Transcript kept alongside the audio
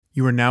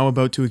You are now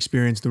about to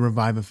experience the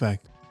Revive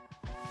Effect.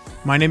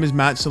 My name is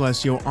Matt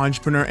Celestio,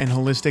 entrepreneur and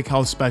holistic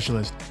health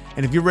specialist.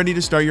 And if you're ready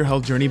to start your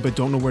health journey but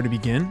don't know where to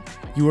begin,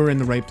 you are in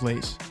the right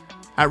place.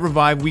 At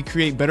Revive, we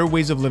create better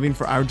ways of living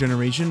for our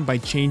generation by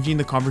changing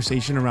the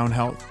conversation around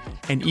health.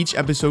 And each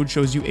episode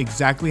shows you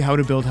exactly how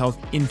to build health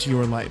into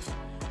your life.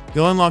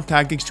 You'll unlock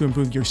tactics to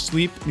improve your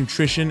sleep,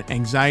 nutrition,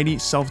 anxiety,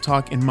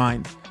 self-talk, and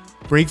mind.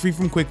 Break free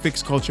from quick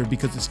fix culture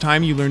because it's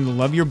time you learn to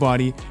love your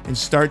body and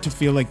start to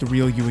feel like the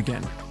real you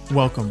again.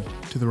 Welcome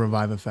to the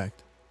Revive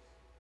Effect.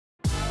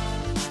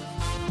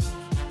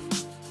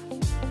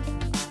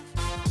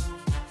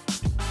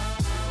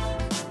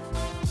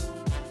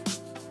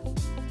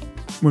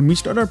 When we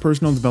start our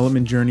personal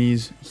development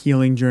journeys,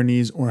 healing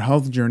journeys, or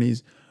health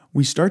journeys,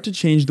 we start to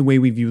change the way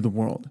we view the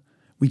world.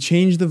 We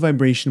change the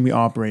vibration we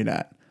operate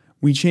at.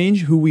 We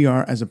change who we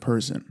are as a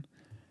person.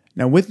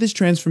 Now, with this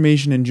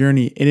transformation and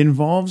journey, it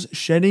involves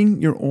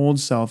shedding your old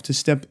self to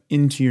step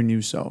into your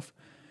new self.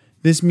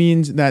 This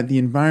means that the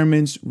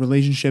environments,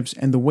 relationships,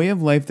 and the way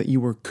of life that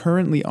you are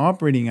currently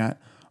operating at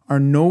are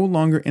no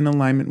longer in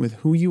alignment with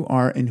who you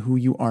are and who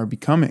you are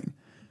becoming.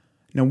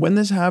 Now, when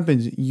this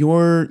happens,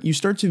 you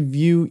start to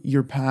view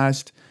your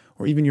past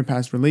or even your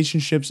past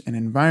relationships and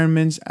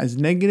environments as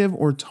negative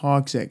or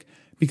toxic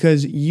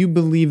because you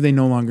believe they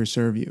no longer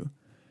serve you.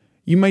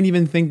 You might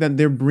even think that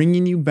they're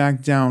bringing you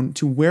back down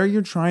to where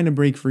you're trying to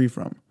break free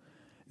from.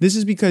 This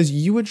is because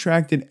you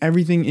attracted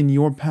everything in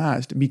your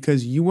past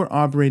because you were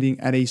operating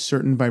at a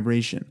certain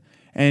vibration,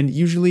 and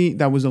usually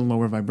that was a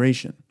lower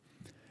vibration.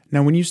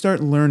 Now, when you start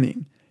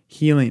learning,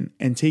 healing,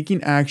 and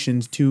taking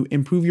actions to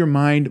improve your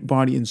mind,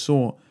 body, and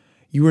soul,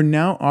 you are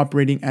now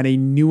operating at a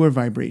newer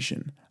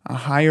vibration, a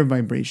higher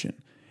vibration.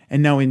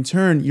 And now in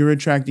turn, you're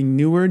attracting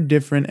newer,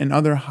 different, and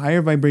other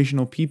higher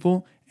vibrational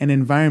people and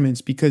environments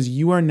because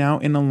you are now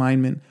in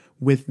alignment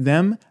with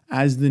them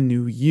as the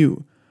new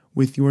you,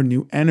 with your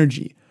new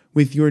energy,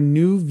 with your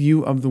new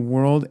view of the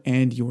world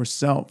and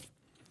yourself.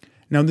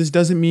 Now, this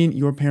doesn't mean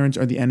your parents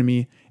are the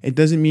enemy. It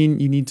doesn't mean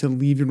you need to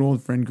leave your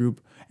old friend group.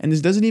 And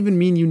this doesn't even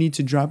mean you need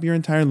to drop your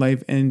entire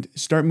life and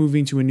start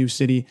moving to a new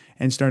city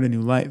and start a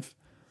new life.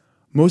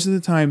 Most of the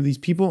time, these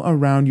people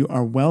around you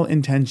are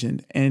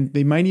well-intentioned, and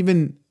they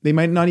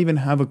might not even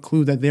have a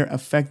clue that they're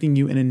affecting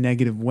you in a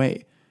negative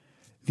way.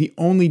 The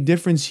only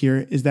difference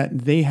here is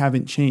that they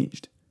haven't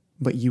changed,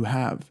 but you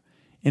have,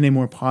 in a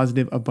more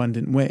positive,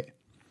 abundant way.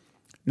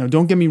 Now,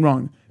 don't get me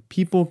wrong,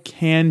 people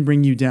can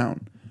bring you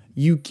down.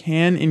 You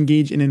can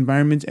engage in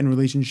environments and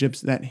relationships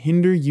that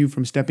hinder you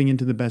from stepping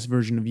into the best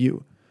version of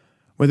you.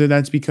 Whether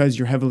that's because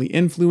you're heavily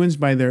influenced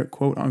by their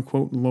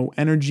quote-unquote low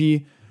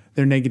energy,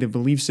 their negative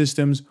belief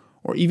systems,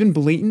 or even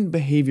blatant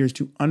behaviors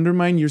to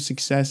undermine your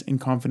success and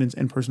confidence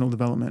and personal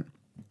development.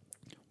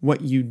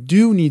 What you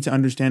do need to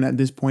understand at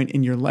this point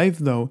in your life,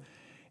 though,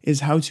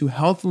 is how to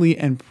healthily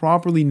and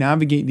properly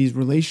navigate these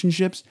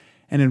relationships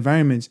and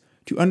environments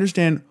to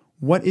understand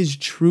what is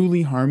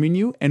truly harming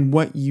you and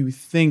what you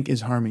think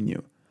is harming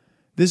you.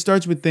 This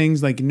starts with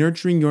things like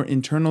nurturing your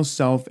internal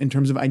self in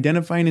terms of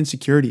identifying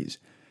insecurities,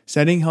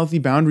 setting healthy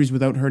boundaries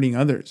without hurting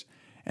others,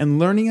 and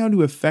learning how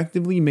to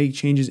effectively make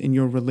changes in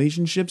your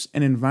relationships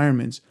and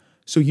environments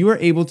so you are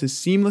able to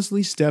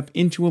seamlessly step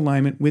into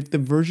alignment with the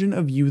version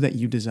of you that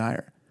you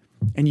desire.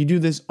 And you do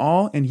this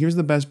all, and here's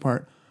the best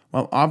part,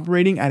 while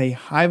operating at a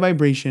high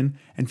vibration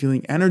and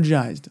feeling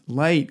energized,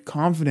 light,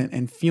 confident,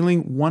 and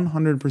feeling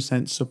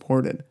 100%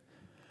 supported.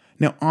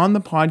 Now, on the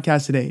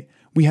podcast today,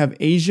 we have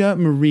Azia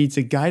Mery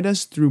to guide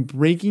us through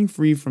breaking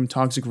free from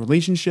toxic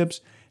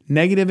relationships,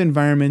 negative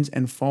environments,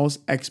 and false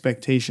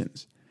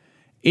expectations.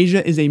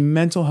 Azia is a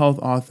mental health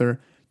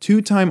author,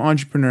 two-time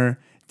entrepreneur,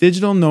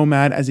 digital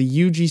nomad as a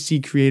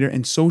UGC creator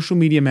and social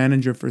media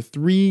manager for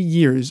 3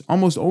 years,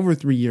 almost over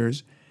 3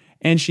 years,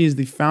 and she is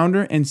the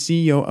founder and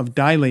CEO of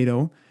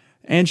Dilato,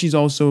 and she's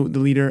also the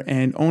leader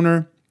and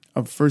owner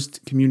of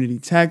First Community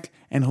Tech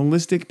and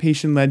holistic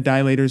patient-led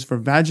dilators for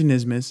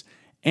vaginismus,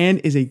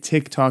 and is a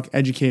TikTok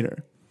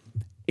educator.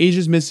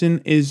 Azia's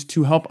mission is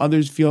to help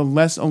others feel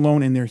less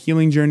alone in their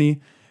healing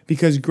journey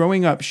because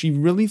growing up, she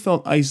really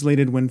felt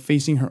isolated when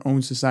facing her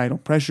own societal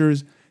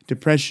pressures,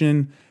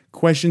 depression,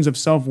 questions of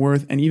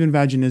self-worth, and even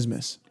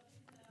vaginismus.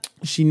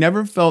 She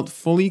never felt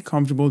fully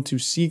comfortable to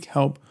seek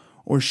help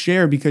or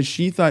share because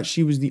she thought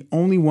she was the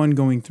only one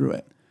going through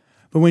it.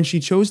 But when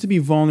she chose to be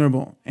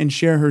vulnerable and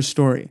share her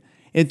story,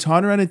 it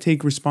taught her how to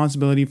take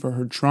responsibility for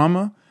her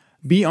trauma,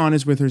 be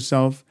honest with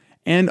herself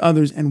and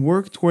others, and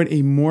work toward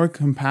a more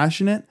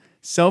compassionate,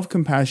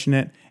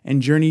 self-compassionate,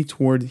 and journey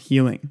toward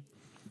healing.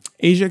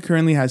 Azia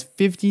currently has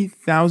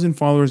 50,000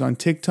 followers on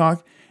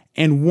TikTok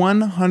and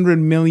 100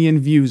 million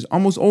views,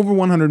 almost over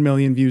 100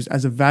 million views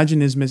as a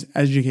vaginismus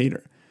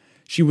educator.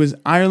 She was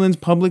Ireland's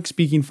public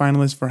speaking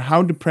finalist for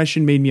How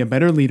Depression Made Me a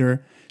Better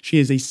Leader. She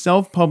is a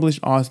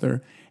self-published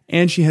author,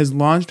 and she has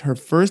launched her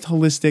first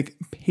holistic,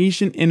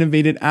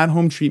 patient-innovated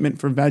at-home treatment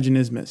for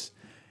vaginismus.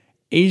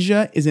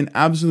 Azia is an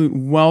absolute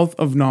wealth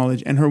of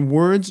knowledge, and her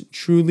words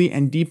truly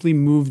and deeply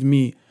moved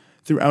me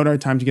throughout our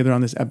time together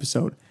on this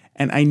episode,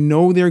 and I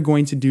know they're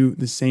going to do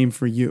the same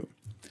for you.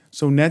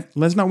 So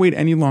let's not wait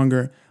any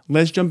longer.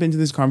 Let's jump into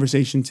this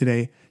conversation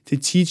today to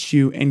teach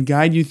you and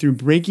guide you through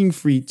breaking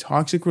free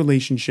toxic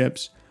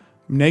relationships,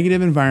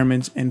 negative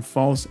environments, and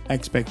false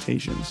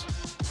expectations.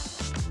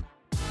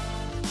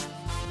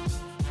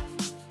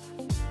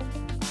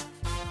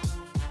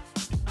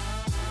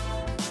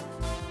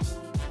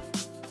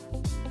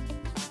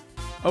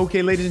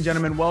 Okay, ladies and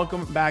gentlemen,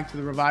 welcome back to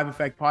the Revive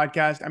Effect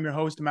podcast. I'm your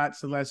host, Matt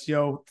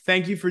Celestio.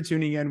 Thank you for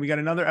tuning in. We got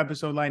another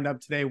episode lined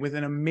up today with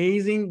an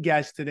amazing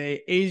guest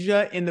today,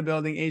 Azia in the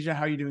building. Azia,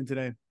 how are you doing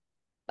today?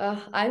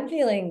 I'm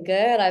feeling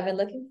good. I've been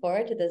looking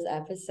forward to this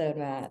episode,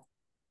 Matt.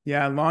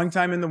 Yeah, long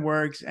time in the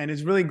works. And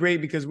it's really great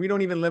because we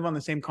don't even live on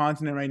the same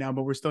continent right now,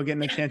 but we're still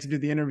getting a chance to do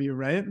the interview,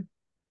 right?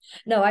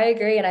 No, I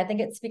agree. And I think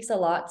it speaks a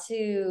lot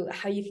to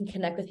how you can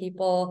connect with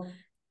people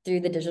through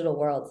the digital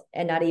world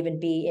and not even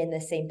be in the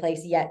same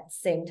place yet,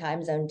 same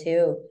time zone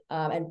too,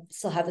 and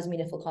still have those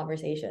meaningful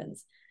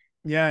conversations.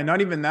 Yeah, not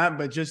even that,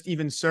 but just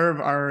even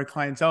serve our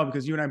clientele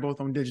because you and I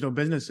both own digital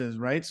businesses,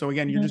 right? So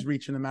again, you're just Mhm.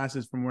 reaching the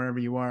masses from wherever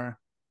you are.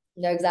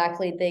 No,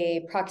 exactly.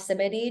 The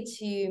proximity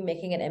to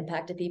making an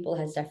impact to people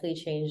has definitely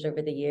changed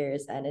over the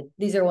years. And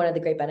these are one of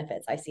the great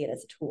benefits. I see it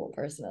as a tool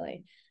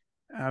personally.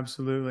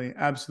 Absolutely.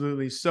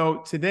 Absolutely. So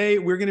today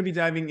we're going to be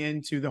diving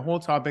into the whole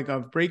topic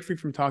of break free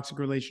from toxic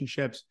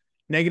relationships,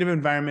 negative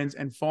environments,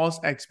 and false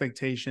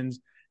expectations.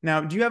 Now,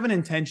 do you have an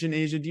intention,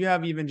 Azia? Do you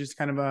have even just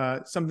kind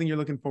of something you're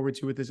looking forward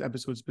to with this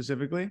episode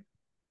specifically?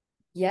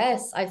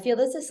 Yes, I feel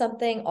this is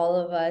something all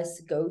of us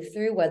go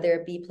through, whether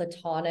it be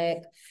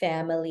platonic,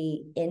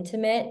 family,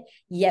 intimate,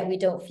 yet we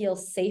don't feel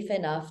safe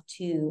enough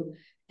to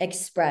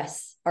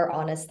express our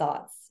honest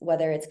thoughts,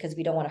 whether it's because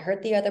we don't want to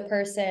hurt the other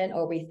person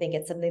or we think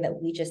it's something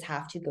that we just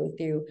have to go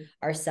through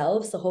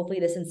ourselves. So hopefully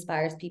this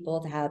inspires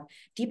people to have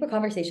deeper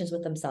conversations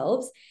with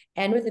themselves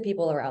and with the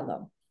people around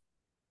them.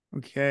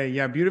 Okay.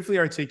 Yeah. Beautifully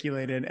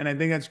articulated. And I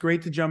think that's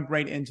great to jump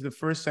right into the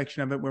first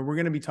section of it where we're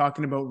going to be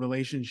talking about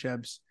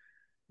relationships.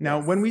 Now,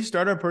 when we Yes.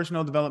 start our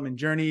personal development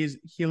journeys,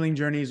 healing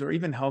journeys, or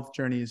even health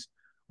journeys,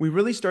 we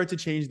really start to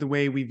change the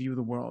way we view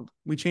the world.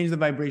 We change the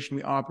vibration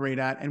we operate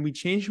at, and we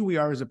change who we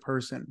are as a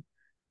person.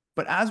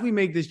 But as we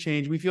make this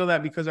change, we feel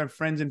that because our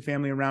friends and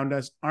family around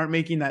us aren't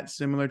making that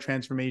similar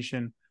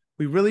transformation,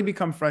 we really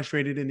become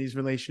frustrated in these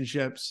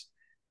relationships.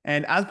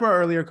 And as per our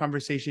earlier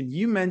conversation,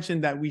 you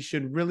mentioned that we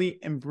should really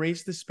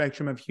embrace the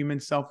spectrum of human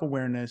self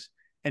awareness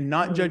and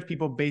not judge Mhm.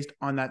 people based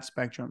on that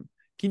spectrum.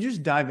 Can you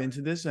just dive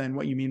into this and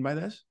what you mean by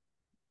this?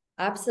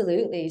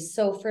 Absolutely.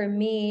 So for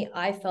me,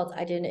 I felt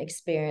I didn't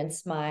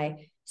experience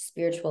my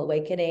spiritual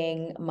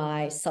awakening,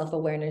 my self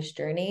awareness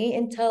journey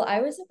until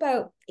I was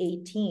about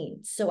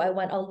 18. So I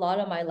went a lot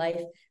of my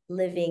life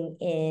living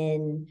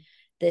in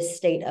this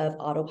state of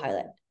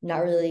autopilot,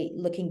 not really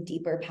looking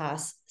deeper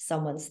past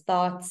someone's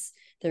thoughts,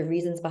 the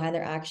reasons behind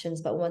their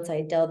actions. But once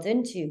I delved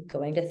into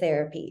going to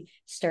therapy,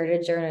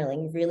 started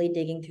journaling, really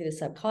digging through the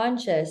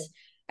subconscious,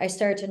 I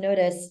started to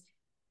notice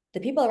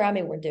the people around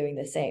me weren't doing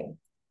the same.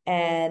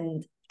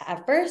 And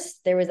at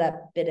first, there was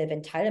that bit of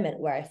entitlement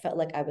where I felt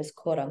like I was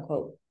quote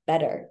unquote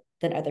better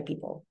than other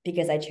people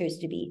because I chose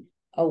to be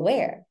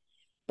aware.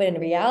 But in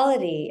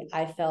reality,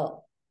 I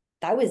felt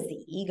that was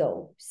the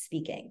ego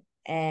speaking.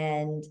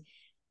 And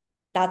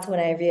that's when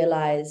I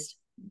realized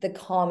the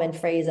common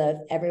phrase of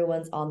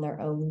everyone's on their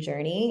own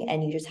journey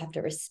and you just have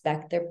to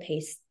respect their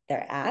pace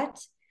they're at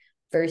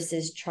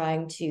versus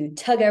trying to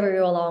tug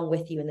everyone along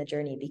with you in the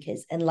journey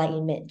because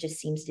enlightenment just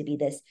seems to be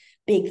this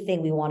big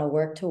thing we want to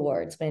work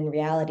towards when in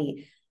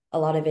reality a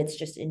lot of it's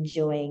just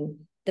enjoying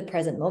the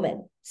present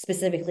moment,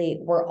 specifically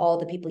where all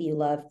the people you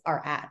love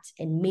are at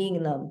and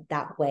meeting them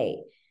that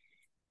way.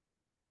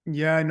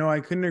 Yeah, no,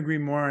 I couldn't agree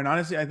more. And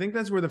honestly, I think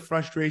that's where the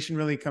frustration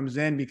really comes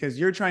in because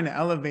you're trying to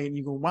elevate and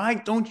you go, why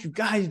don't you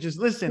guys just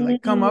listen?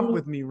 Like, come up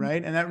with me,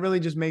 right? And that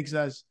really just makes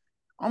us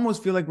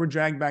almost feel like we're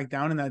dragged back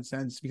down in that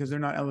sense because they're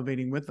not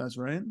elevating with us,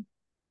 right?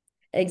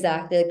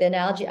 Exactly. Like the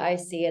analogy I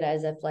see it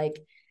as if like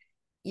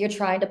you're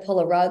trying to pull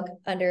a rug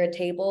under a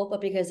table,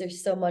 but because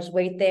there's so much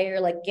weight there, you're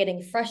like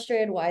getting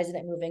frustrated. Why isn't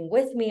it moving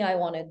with me? I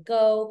want to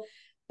go.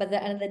 But at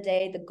the end of the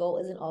day, the goal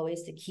isn't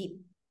always to keep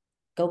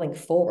going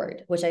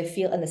forward, which I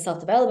feel in the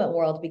self development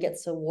world, we get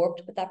so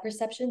warped with that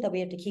perception that we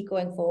have to keep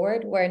going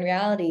forward. Where in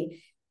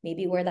reality,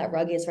 maybe where that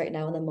rug is right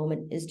now in the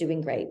moment is doing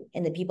great.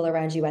 And the people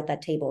around you at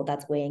that table,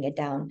 that's weighing it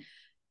down.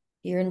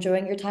 You're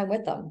enjoying your time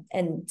with them.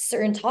 And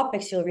certain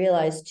topics you'll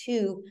realize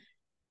too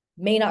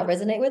may not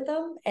resonate with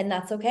them. And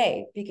that's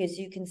okay because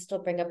you can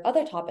still bring up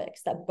other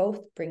topics that both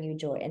bring you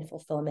joy and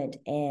fulfillment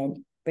and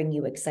bring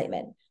you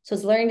excitement. So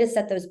it's learning to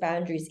set those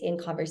boundaries in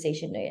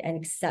conversation and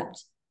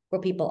accept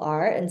where people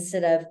are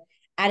instead of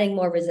adding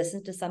more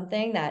resistance to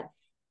something that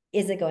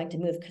isn't going to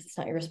move because it's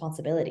not your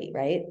responsibility,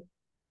 right?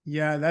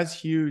 Yeah, that's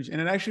huge.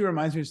 And it actually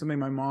reminds me of something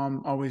my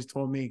mom always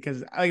told me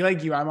because I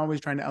like you, I'm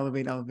always trying to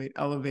elevate, elevate,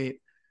 elevate.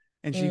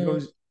 And she Mm.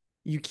 goes,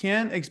 you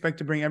can't expect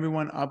to bring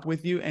everyone up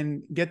with you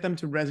and get them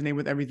to resonate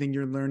with everything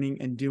you're learning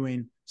and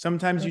doing.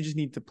 Sometimes you just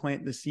need to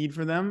plant the seed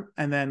for them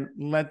and then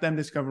let them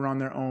discover on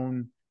their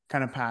own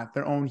kind of path,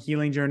 their own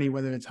healing journey,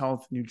 whether it's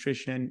health,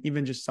 nutrition,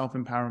 even just self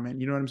empowerment.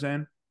 You know what I'm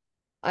saying?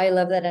 I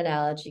love that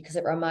analogy because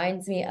it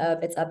reminds me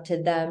of it's up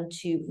to them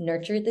to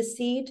nurture the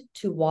seed,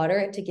 to water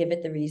it, to give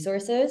it the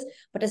resources,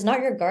 but it's not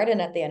your garden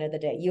at the end of the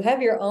day. You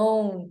have your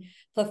own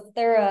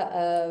plethora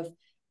of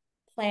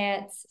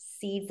plants,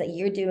 seeds that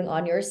you're doing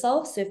on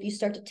yourself. So if you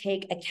start to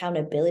take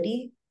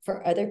accountability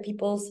for other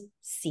people's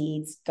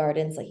seeds,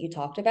 gardens, like you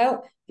talked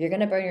about, you're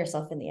going to burn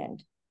yourself in the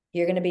end.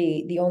 You're going to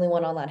be the only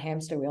one on that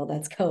hamster wheel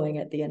that's going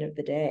at the end of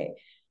the day.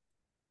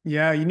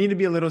 Yeah, you need to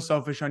be a little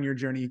selfish on your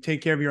journey.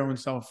 Take care of your own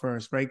self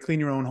first, right? Clean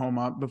your own home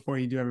up before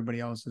you do everybody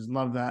else's.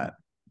 Love that.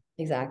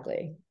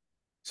 Exactly.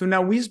 So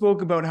now we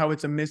spoke about how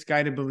it's a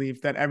misguided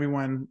belief that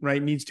everyone,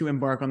 right, needs to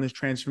embark on this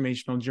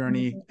transformational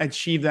journey, Mhm.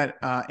 achieve that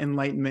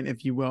enlightenment,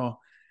 if you will.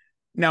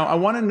 Now, I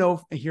want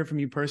to hear from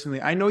you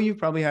personally. I know you've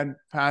probably had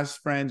past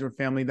friends or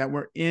family that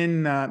were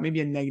in maybe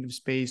a negative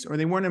space, or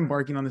they weren't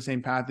embarking on the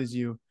same path as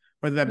you,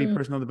 whether that be Mm,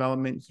 personal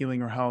development,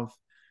 healing, or health.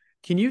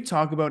 Can you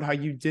talk about how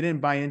you didn't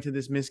buy into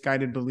this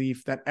misguided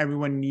belief that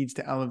everyone needs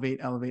to elevate,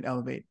 elevate,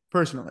 elevate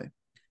personally?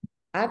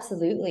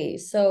 absolutely.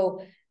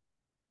 So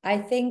I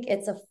think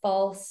it's a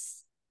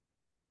false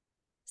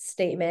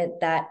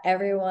statement that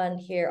everyone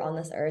here on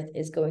this earth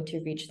is going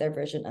to reach their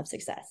version of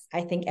success.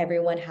 I think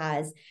everyone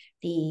has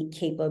the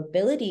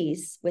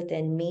capabilities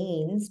within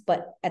means,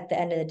 but at the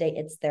end of the day,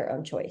 it's their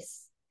own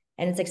choice.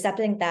 And it's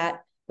accepting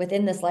that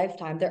within this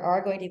lifetime, there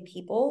are going to be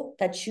people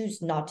that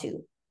choose not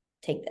to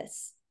take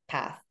this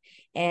path.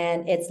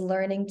 And it's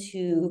learning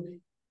to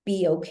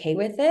be okay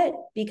with it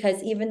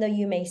because even though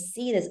you may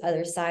see this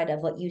other side of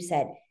what you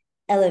said,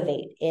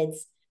 elevate,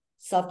 it's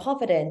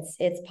self-confidence,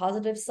 it's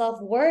positive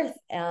self-worth.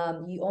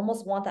 You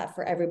almost want that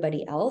for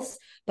everybody else,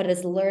 but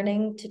it's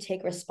learning to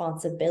take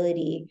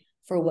responsibility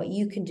for what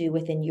you can do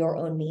within your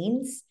own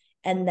means,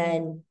 and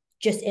then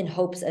just in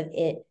hopes of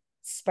it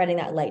spreading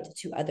that light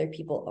to other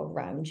people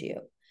around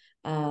you.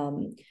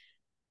 um,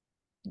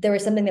 there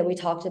was something that we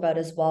talked about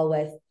as well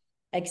with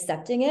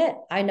accepting it.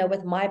 I know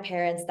with my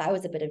parents, that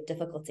was a bit of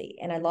difficulty.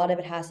 And a lot of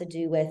it has to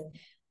do with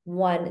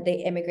one,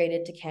 they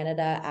immigrated to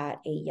Canada at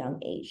a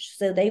young age.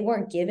 So they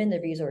weren't given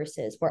the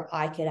resources where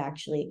I could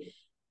actually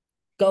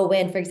go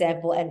in, for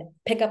example, and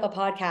pick up a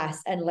podcast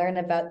and learn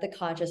about the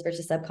conscious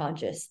versus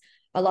subconscious.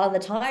 A lot of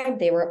the time,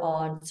 they were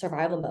on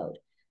survival mode,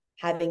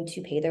 having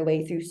to pay their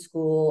way through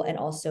school and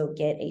also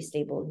get a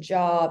stable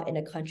job in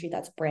a country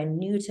that's brand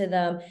new to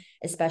them,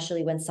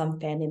 especially when some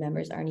family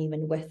members aren't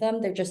even with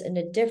them. They're just in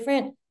a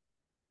different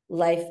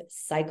life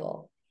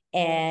cycle.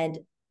 And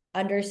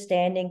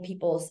understanding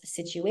people's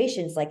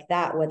situations like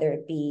that, whether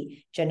it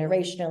be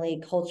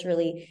generationally,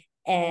 culturally,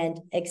 and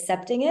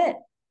accepting it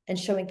and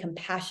showing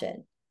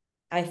compassion,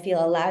 I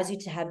feel allows you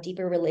to have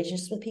deeper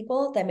relationships with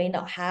people that may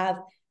not have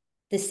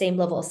the same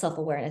level of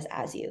self-awareness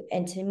as you.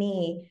 And to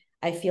me,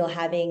 I feel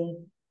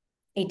having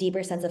a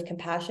deeper sense of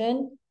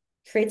compassion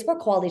creates more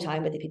quality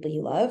time with the people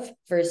you love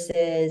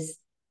versus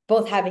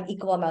both having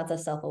equal amounts of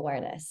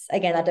self-awareness.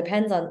 Again, that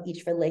depends on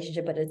each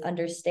relationship, but it's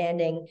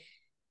understanding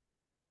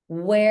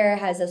where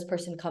has this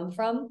person come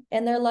from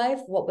in their life,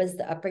 what was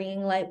the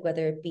upbringing like,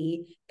 whether it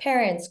be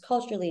parents,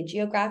 culturally,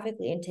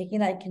 geographically, and taking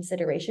that in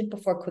consideration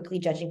before quickly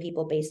judging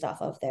people based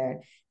off of their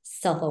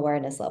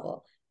self-awareness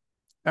level.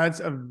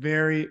 That's a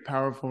very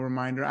powerful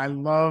reminder. I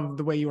love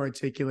the way you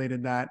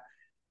articulated that.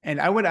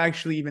 And I would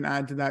actually even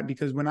add to that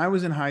because when I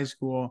was in high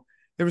school,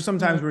 there were some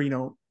times Mm,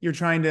 where, you're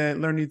trying to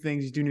learn new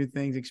things, do new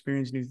things,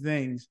 experience new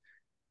things.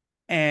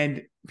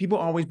 And people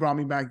always brought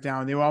me back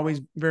down. They were always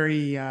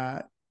very,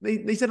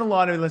 they said a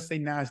lot of, let's say,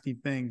 nasty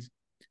things.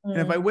 And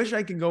if I mm, wish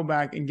I could go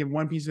back and give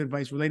one piece of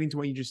advice relating to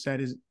what you just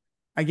said is,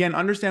 again,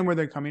 understand where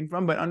they're coming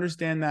from, but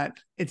understand that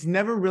it's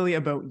never really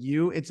about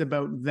you. It's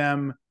about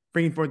them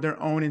bringing forth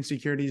their own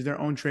insecurities, their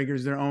own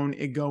triggers, their own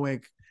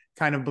egoic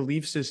kind of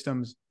belief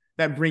systems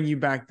that bring you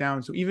back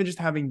down. So even just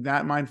having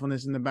that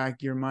mindfulness in the back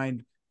of your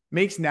mind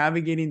makes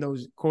navigating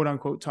those quote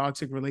unquote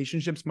toxic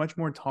relationships much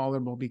more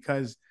tolerable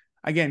because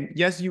again,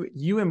 yes,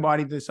 you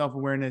embody the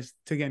self-awareness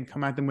to again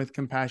come at them with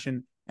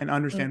compassion and mm.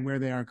 understand where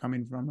they are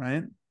coming from,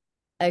 right?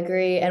 I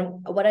agree.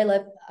 And what I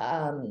love,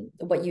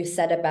 what you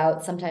said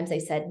about sometimes they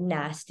said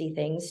nasty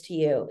things to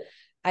you.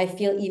 I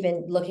feel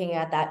even looking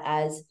at that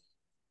as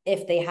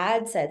if they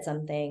had said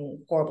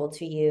something horrible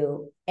to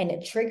you and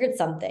it triggered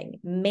something,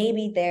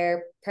 maybe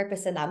their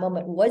purpose in that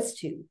moment was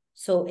to.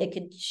 So it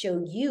could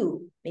show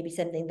you maybe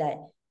something that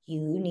you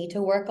need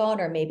to work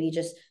on, or maybe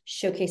just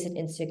showcase an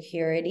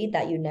insecurity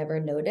that you never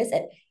noticed.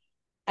 It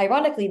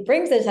ironically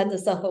brings a sense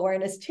of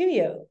self-awareness to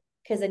you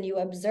because then you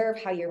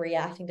observe how you're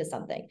reacting to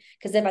something.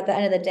 Because if at the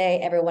end of the day,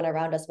 everyone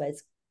around us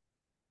was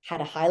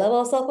had a high level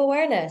of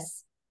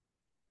self-awareness,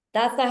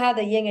 that's not how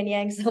the yin and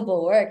yang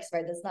symbol works,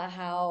 right? That's not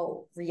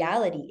how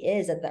reality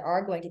is, that there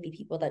are going to be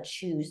people that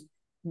choose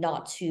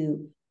not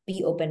to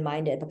be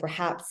open-minded, but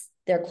perhaps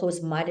their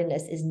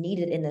close-mindedness is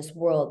needed in this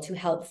world to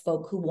help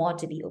folk who want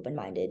to be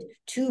open-minded,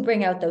 to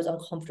bring out those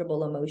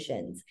uncomfortable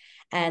emotions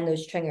and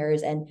those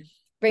triggers and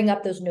bring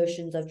up those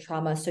notions of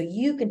trauma so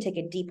you can take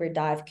a deeper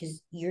dive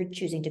because you're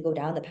choosing to go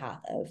down the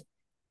path of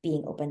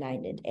being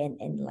open-minded and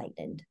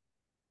enlightened.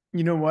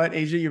 You know what,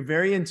 Asia, you're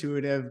very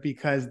intuitive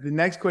because the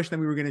next question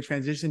that we were going to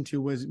transition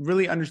to was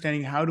really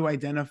understanding how to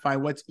identify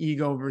what's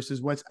ego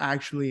versus what's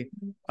actually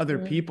other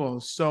Mhm.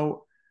 people.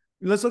 So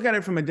let's look at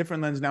it from a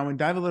different lens now and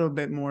dive a little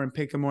bit more and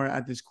pick more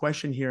at this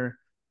question here.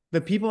 The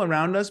people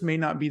around us may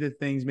not be the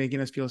things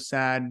making us feel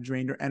sad,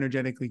 drained, or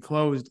energetically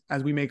closed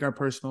as we make our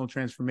personal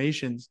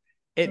transformations.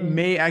 It Mm.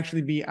 may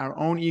actually be our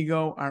own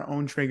ego, our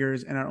own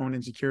triggers, and our own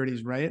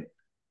insecurities, right?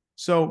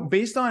 So,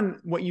 based on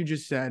what you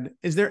just said,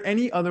 is there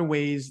any other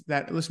ways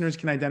that listeners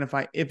can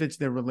identify if it's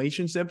their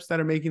relationships that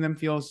are making them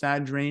feel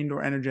sad, drained,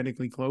 or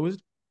energetically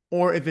closed,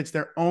 or if it's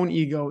their own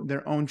ego,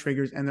 their own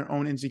triggers, and their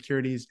own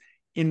insecurities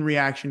in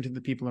reaction to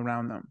the people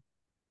around them?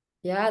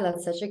 Yeah,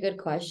 that's such a good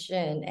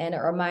question. And it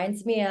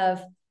reminds me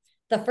of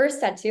the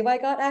first tattoo I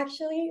got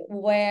actually,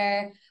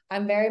 where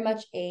I'm very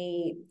much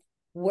a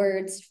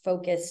words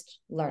focused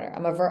learner.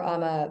 I'm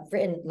a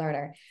written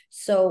learner.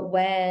 So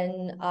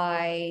when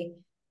I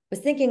was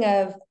thinking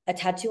of a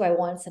tattoo, I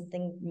wanted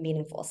something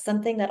meaningful,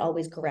 something that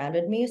always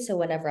grounded me. So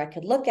whenever I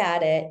could look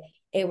at it,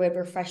 it would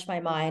refresh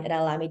my mind and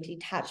allow me to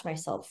detach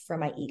myself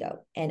from my ego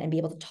and be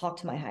able to talk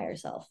to my higher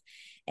self.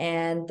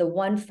 And the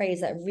one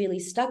phrase that really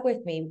stuck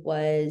with me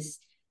was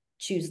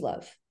choose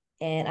love.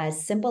 And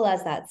as simple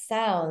as that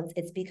sounds,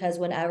 it's because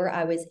whenever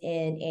I was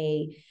in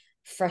a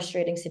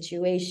frustrating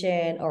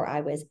situation or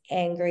I was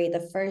angry,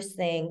 the first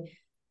thing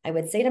I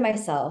would say to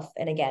myself,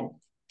 and again,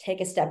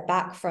 take a step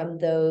back from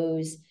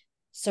those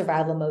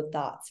survival mode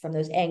thoughts, from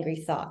those angry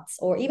thoughts,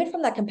 or even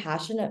from that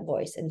compassionate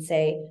voice and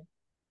say,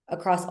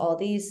 across all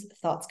these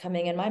thoughts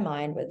coming in my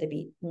mind, whether they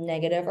be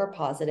negative or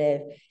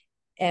positive,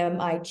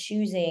 am I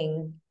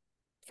choosing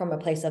from a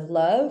place of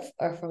love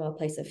or from a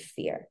place of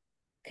fear?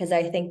 Because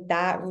I think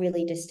that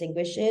really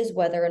distinguishes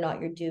whether or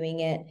not you're doing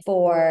it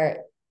for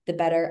the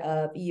better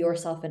of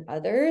yourself and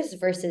others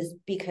versus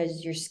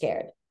because you're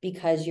scared,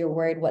 because you're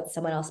worried what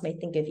someone else may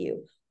think of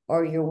you,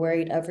 or you're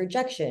worried of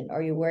rejection,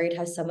 or you're worried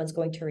how someone's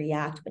going to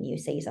react when you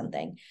say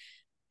something.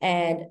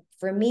 And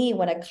for me,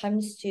 when it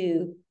comes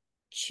to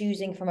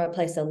choosing from a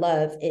place of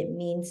love, it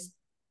means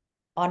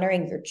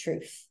honoring your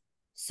truth.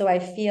 So I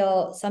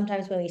feel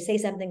sometimes when we say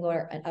something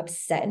or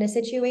upset in a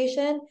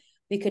situation,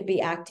 we could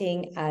be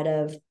acting out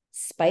of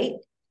spite,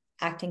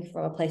 acting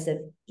from a place of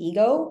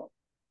ego,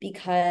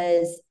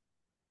 because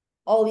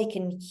all we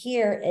can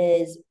hear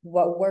is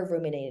what we're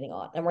ruminating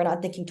on. And we're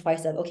not thinking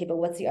twice of, okay, but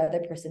what's the other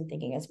person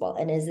thinking as well?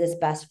 And is this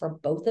best for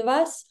both of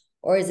us?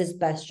 Or is this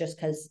best just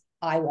because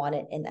I want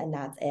it and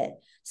that's it?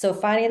 So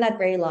finding that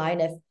gray line,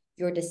 if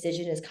your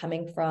decision is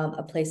coming from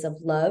a place of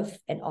love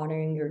and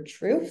honoring your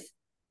truth,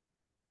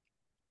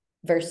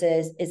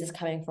 versus is this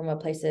coming from a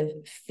place of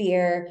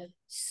fear,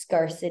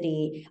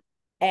 scarcity,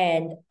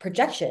 and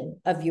projection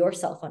of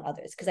yourself on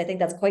others? Because I think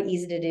that's quite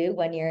easy to do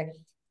when you're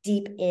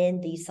deep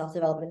in the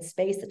self-development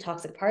space. The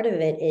toxic part of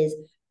it is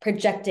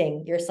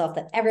projecting yourself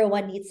that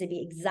everyone needs to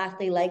be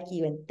exactly like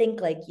you and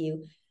think like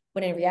you,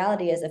 when in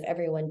reality is if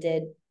everyone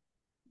did,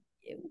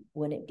 it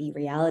wouldn't be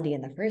reality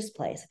in the first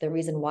place. The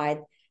reason why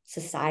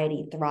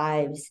society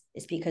thrives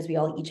is because we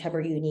all each have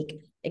our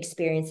unique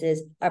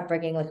experiences,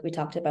 upbringing, like we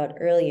talked about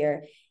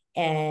earlier.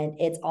 And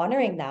it's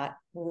honoring that,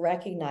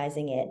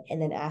 recognizing it,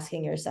 and then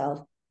asking yourself,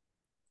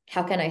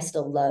 how can I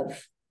still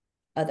love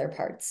other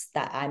parts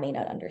that I may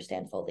not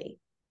understand fully?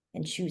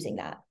 And choosing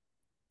that.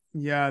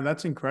 Yeah,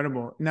 that's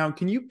incredible. Now,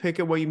 can you pick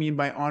at what you mean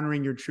by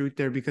honoring your truth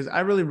there? Because I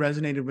really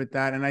resonated with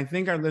that. And I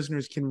think our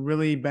listeners can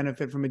really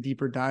benefit from a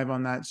deeper dive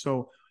on that.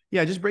 So,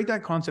 yeah, just break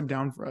that concept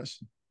down for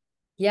us.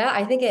 Yeah,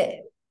 I think it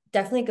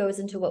definitely goes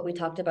into what we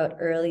talked about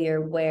earlier,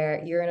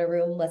 where you're in a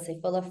room, let's say,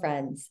 full of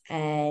friends,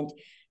 and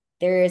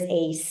there is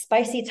a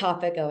spicy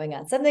topic going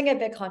on, something a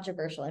bit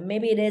controversial. And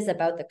maybe it is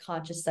about the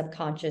conscious,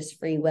 subconscious,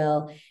 free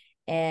will.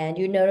 And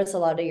you notice a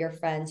lot of your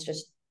friends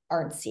just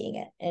aren't seeing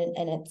it.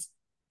 And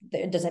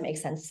it doesn't make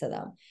sense to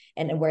them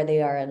and where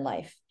they are in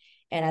life.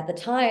 And at the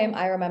time,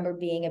 I remember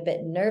being a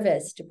bit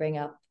nervous to bring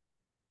up,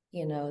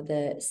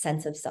 the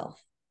sense of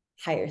self,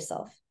 higher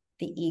self,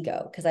 the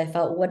ego, because I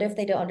felt, what if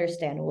they don't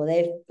understand? What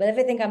if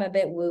they think I'm a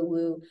bit woo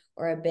woo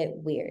or a bit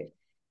weird?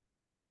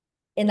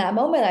 In that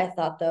moment, I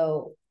thought,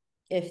 though,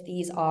 if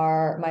these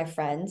are my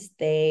friends,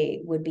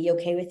 they would be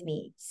okay with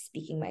me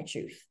speaking my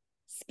truth,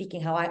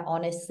 speaking how I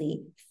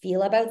honestly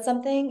feel about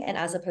something, and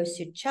as opposed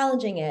to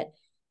challenging it,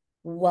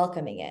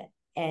 welcoming it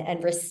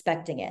and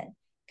respecting it.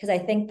 Because I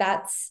think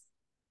that's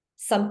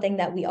something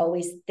that we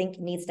always think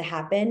needs to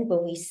happen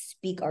when we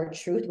speak our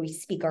truth, we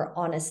speak our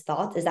honest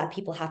thoughts, is that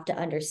people have to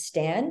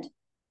understand.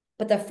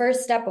 But the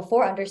first step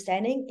before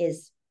understanding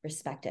is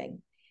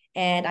respecting.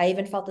 And I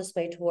even felt this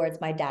way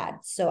towards my dad.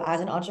 So, as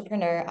an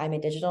entrepreneur, I'm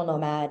a digital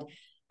nomad.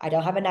 I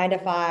don't have a 9 to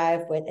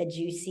 5 with a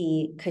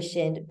juicy,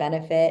 cushioned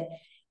benefit,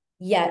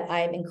 yet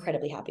I'm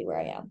incredibly happy where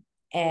I am.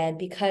 And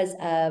because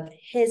of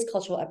his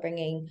cultural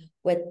upbringing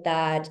with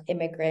that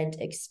immigrant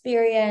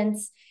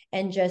experience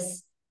and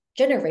just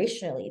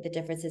generationally the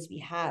differences we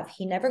have,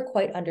 he never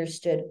quite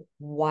understood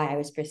why I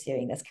was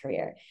pursuing this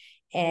career.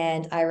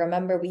 And I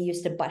remember we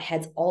used to butt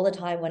heads all the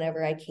time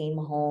whenever I came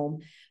home.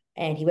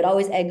 And he would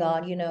always egg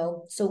on,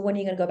 so when are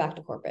you going to go back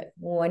to corporate?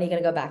 When are you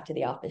going to go back to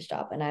the office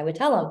job? And I would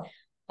tell him,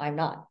 I'm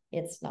not.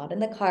 It's not in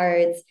the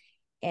cards.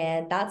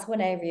 And that's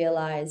when I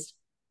realized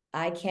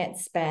I can't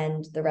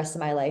spend the rest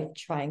of my life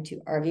trying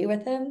to argue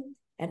with him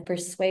and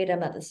persuade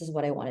him that this is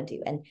what I want to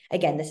do. And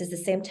again, this is the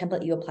same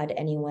template you apply to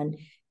anyone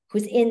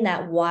who's in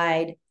that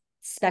wide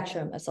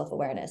spectrum of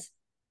self-awareness.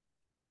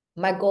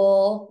 My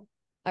goal,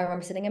 I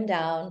remember sitting him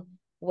down,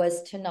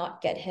 was to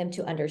not get him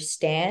to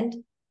understand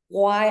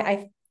why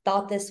I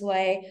thought this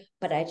way,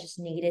 but I just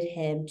needed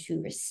him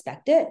to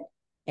respect it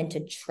and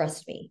to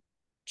trust me.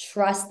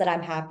 Trust that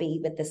I'm happy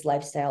with this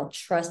lifestyle.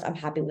 Trust I'm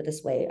happy with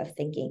this way of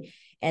thinking,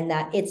 and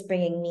that it's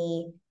bringing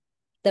me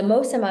the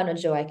most amount of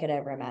joy I could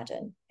ever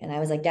imagine. And I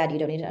was like, Dad, you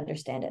don't need to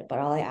understand it, but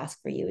all I ask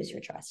for you is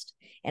your trust.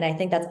 And I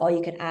think that's all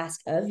you can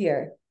ask of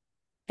your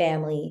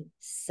family,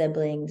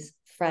 siblings,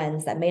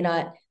 friends that may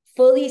not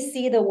fully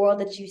see the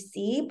world that you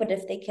see, but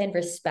if they can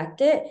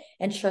respect it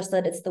and trust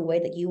that it's the way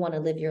that you want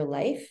to live your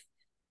life,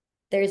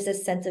 there's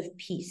this sense of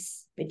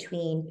peace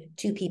between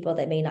two people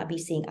that may not be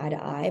seeing eye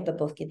to eye, but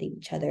both give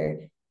each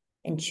other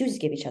and choose to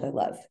give each other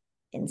love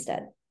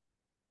instead.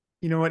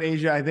 You know what,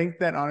 Asia? I think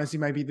that honestly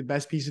might be the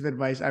best piece of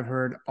advice I've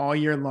heard all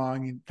year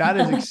long. That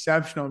is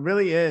exceptional. It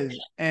really is.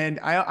 And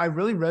I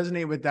really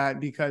resonate with that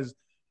because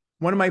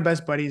one of my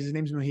best buddies, his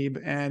name's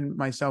Mahib, and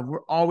myself,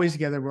 we're always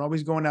together. We're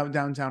always going out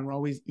downtown. We're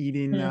always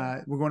eating.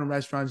 We're going to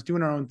restaurants,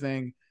 doing our own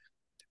thing.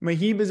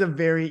 Mahib is a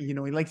very, he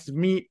likes his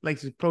meat,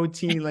 likes his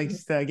protein,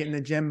 likes to get in the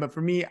gym. But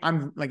for me,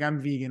 I'm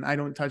vegan. I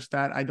don't touch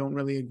that. I don't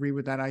really agree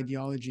with that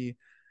ideology.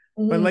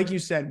 But like you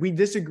said, we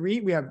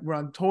disagree. We're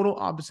on total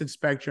opposite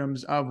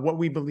spectrums of what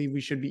we believe we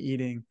should be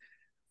eating.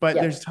 But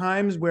Yep. there's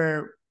times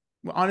where,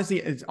 well, honestly,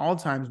 it's all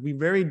times we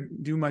very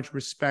do much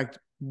respect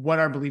what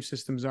our belief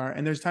systems are.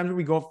 And there's times where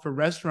we go for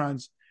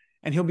restaurants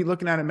and he'll be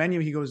looking at a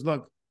menu. He goes,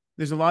 look,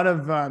 there's a lot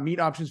of meat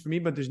options for me,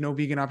 but there's no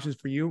vegan options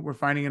for you. We're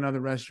finding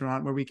another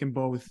restaurant where we can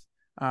both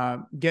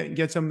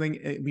get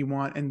something we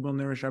want and will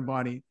nourish our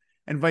body,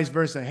 and vice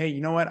versa. Hey,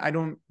 you know what?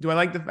 Do I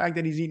like the fact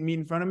that he's eating meat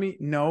in front of me?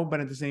 No, but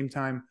at the same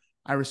time,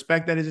 I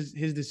respect that is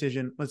his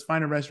decision. Let's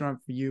find a restaurant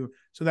for you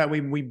so that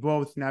way we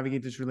both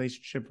navigate this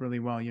relationship really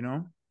well.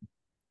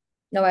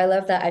 No, I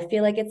love that. I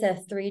feel like it's a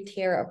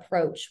three-tier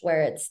approach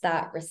where it's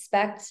that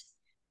respect,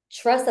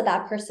 trust that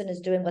that person is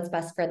doing what's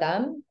best for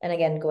them. And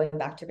again, going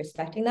back to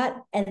respecting that,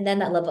 and then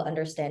that level of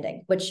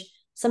understanding, which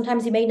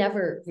sometimes you may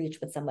never reach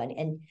with someone.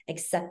 And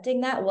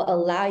accepting that will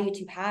allow you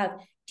to have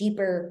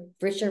deeper,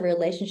 richer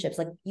relationships,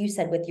 like you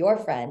said with your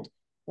friend,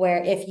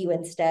 where if you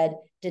instead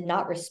did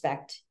not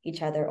respect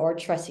each other or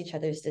trust each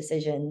other's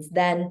decisions,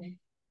 then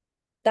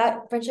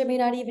that friendship may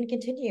not even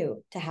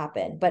continue to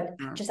happen. But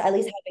Yeah. just at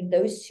least having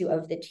those two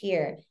of the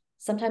tier,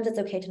 sometimes it's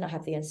okay to not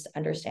have the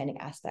understanding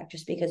aspect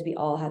just because we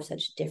all have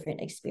such different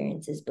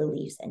experiences,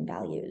 beliefs, and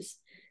values.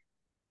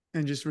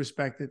 And just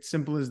respect it.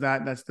 Simple as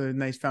that. That's the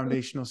nice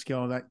foundational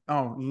skill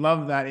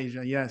love that,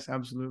 Asia. Yes,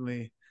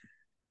 absolutely.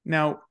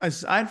 Now,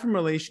 aside from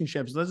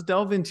relationships, let's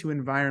delve into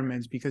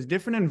environments because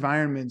different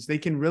environments, they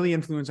can really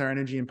influence our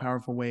energy in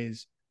powerful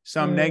ways.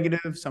 Some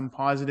negative, some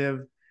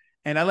positive.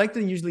 And I like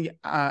to usually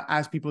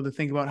ask people to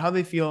think about how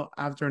they feel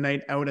after a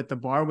night out at the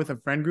bar with a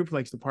friend group who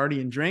likes to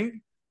party and drink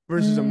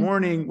versus a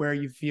morning where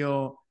you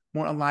feel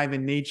more alive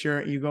in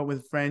nature. You go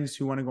with friends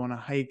who want to go on a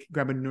hike,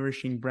 grab a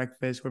nourishing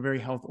breakfast. We're very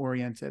health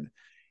oriented.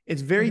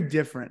 It's very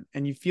different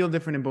and you feel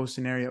different in both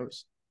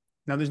scenarios.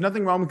 Now, there's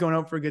nothing wrong with going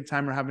out for a good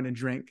time or having a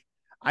drink.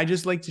 I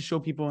just like to show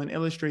people and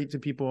illustrate to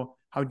people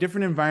how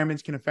different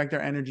environments can affect our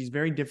energies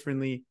very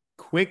differently,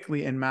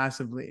 quickly, and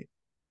massively.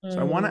 So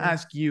I want to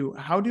ask you,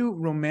 how do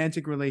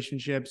romantic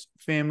relationships,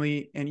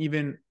 family, and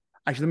even,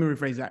 actually, let me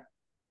rephrase that.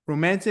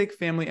 Romantic,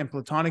 family, and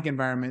platonic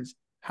environments,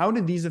 how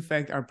do these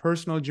affect our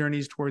personal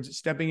journeys towards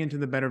stepping into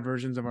the better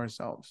versions of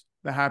ourselves,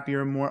 the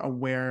happier, more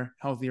aware,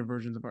 healthier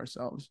versions of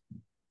ourselves?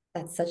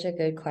 That's such a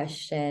good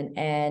question.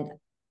 And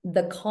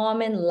the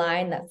common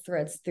line that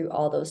threads through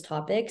all those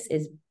topics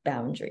is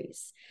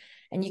boundaries.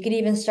 And you could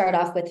even start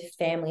off with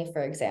family,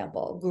 for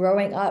example.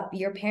 Growing up,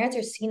 your parents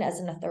are seen as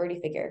an authority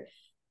figure.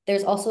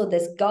 There's also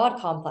this God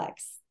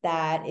complex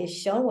that is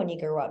shown when you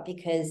grow up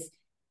because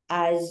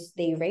as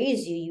they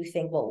raise you, you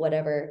think, well,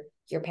 whatever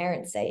your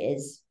parents say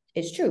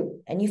is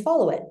true and you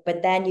follow it.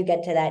 But then you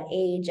get to that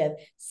age of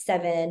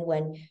 7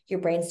 when your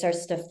brain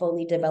starts to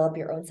fully develop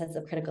your own sense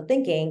of critical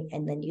thinking,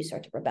 and then you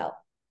start to rebel.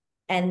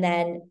 And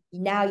then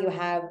now you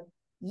have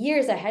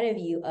years ahead of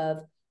you of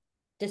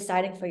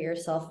deciding for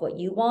yourself what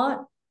you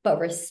want, but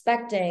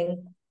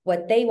respecting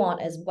what they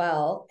want as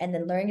well. And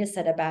then learning to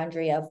set a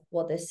boundary of,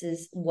 well, this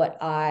is what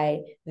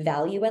I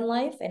value in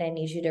life, and I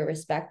need you to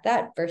respect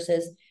that,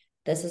 versus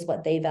this is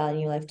what they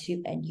value in life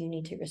too, and you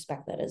need to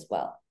respect that as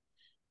well.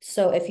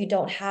 So if you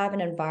don't have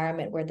an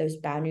environment where those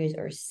boundaries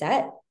are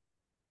set,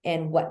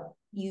 and what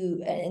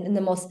you, and the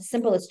most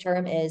simplest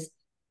term is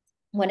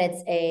when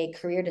it's a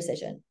career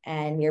decision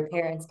and your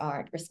parents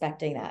aren't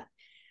respecting that,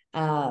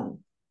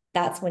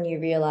 that's when you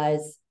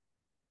realize,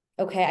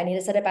 okay, I need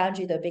to set a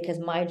boundary though, because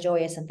my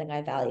joy is something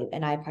I value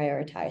and I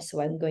prioritize.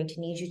 So I'm going to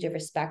need you to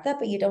respect that,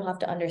 but you don't have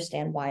to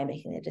understand why I'm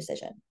making the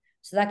decision.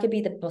 So that could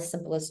be the most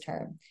simplest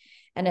term.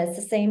 And it's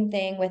the same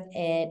thing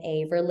within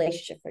a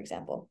relationship, for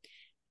example.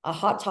 A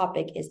hot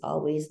topic is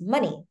always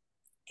money.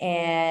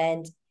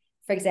 And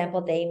for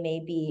example, they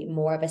may be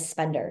more of a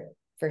spender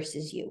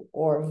versus you,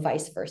 or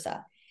vice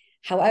versa.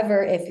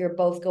 However, if you're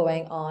both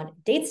going on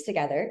dates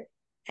together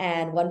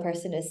and one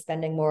person is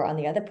spending more on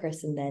the other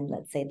person than,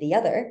 let's say, the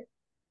other,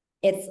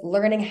 it's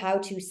learning how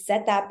to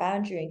set that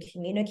boundary and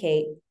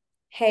communicate,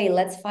 hey,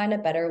 let's find a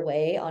better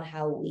way on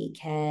how we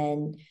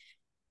can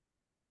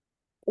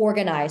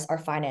organize our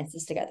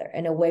finances together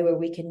in a way where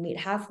we can meet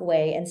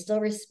halfway and still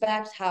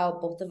respect how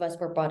both of us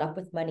were brought up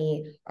with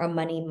money, our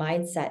money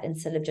mindset,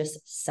 instead of just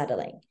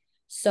settling.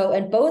 So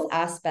in both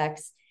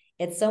aspects,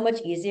 it's so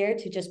much easier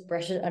to just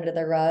brush it under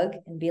the rug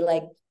and be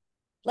like,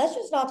 let's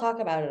just not talk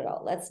about it at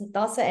all. Let's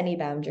not set any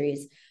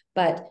boundaries.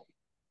 But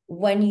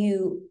when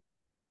you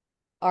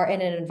are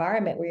in an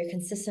environment where you're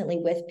consistently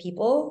with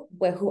people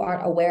who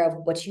aren't aware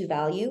of what you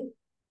value,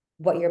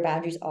 what your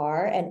boundaries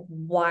are, and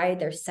why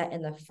they're set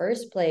in the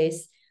first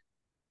place,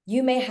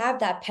 you may have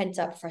that pent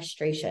up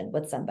frustration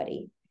with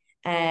somebody.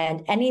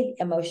 And any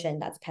emotion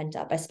that's pent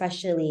up,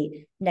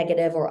 especially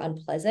negative or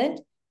unpleasant,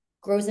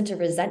 grows into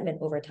resentment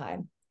over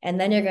time. And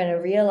then you're going to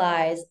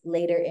realize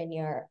later in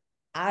your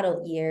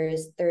adult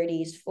years,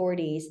 30s,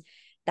 40s,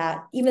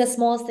 that even the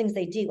smallest things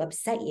they do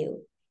upset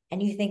you.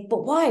 And you think,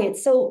 but why?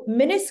 It's so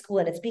minuscule.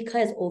 And it's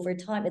because over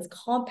time, it's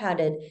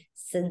compounded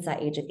since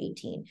that age of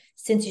 18,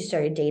 since you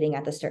started dating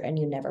at the start and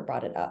you never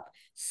brought it up.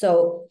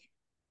 So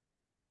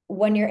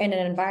when you're in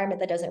an environment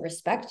that doesn't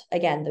respect,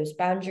 again, those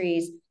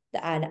boundaries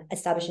and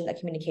establishing that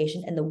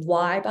communication and the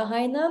why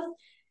behind them,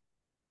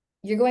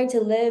 you're going to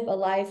live a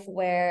life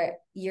where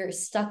you're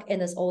stuck in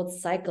this old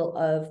cycle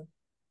of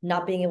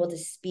not being able to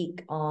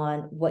speak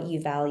on what you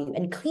value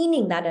and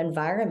cleaning that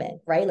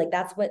environment, right? Like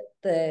that's what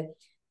the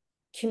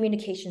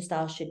communication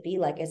style should be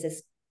like, is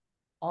this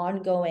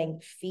ongoing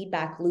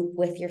feedback loop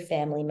with your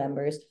family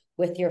members,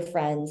 with your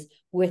friends,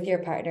 with your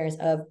partners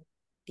of,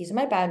 these are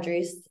my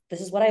boundaries. This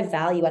is what I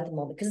value at the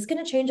moment, because it's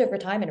going to change over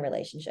time in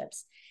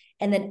relationships.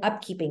 And then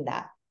upkeeping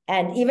that.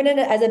 And even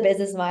as a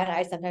business mind,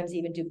 I sometimes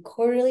even do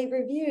quarterly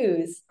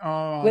reviews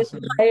Oh, with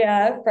awesome.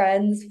 my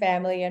friends,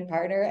 family, and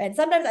partner. And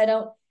sometimes I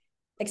don't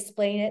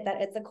explain it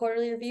that it's a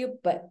quarterly review,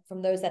 but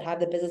from those that have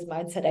the business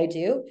mindset, I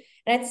do.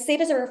 And it's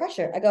safe as a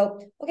refresher. I go,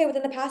 okay,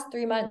 within the past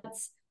 3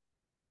 months,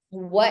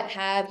 what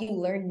have you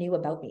learned new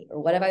about me,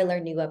 or what have I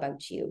learned new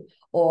about you,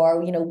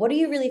 or what are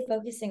you really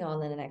focusing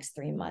on in the next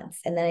 3 months?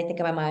 And then I think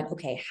in my mind,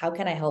 okay, how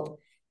can I help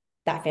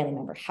that family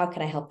member? How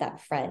can I help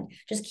that friend?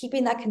 Just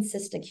keeping that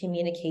consistent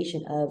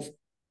communication of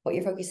what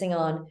you're focusing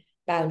on,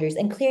 boundaries,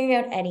 and clearing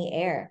out any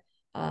air.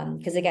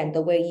 Because again,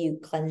 the way you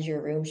cleanse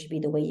your room should be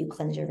the way you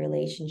cleanse your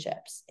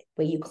relationships, the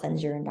way you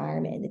cleanse your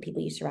environment and the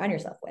people you surround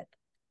yourself with.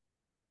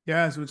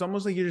 Yeah, so it's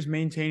almost like you're just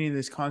maintaining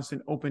this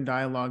constant open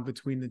dialogue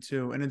between the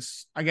two. And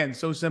it's, again,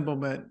 so simple,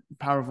 but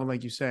powerful,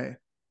 like you say.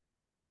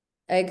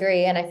 I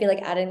agree. And I feel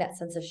like adding that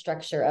sense of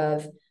structure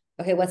of,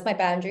 okay, what's my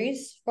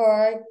boundaries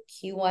for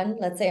Q1,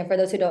 let's say, and for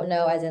those who don't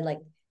know, as in like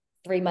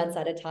 3 months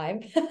at a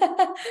time.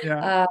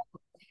 Yeah. uh,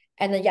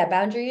 and then, yeah,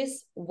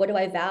 boundaries, what do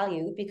I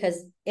value?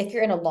 Because if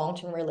you're in a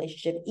long-term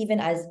relationship, even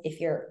as if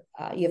you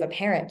have a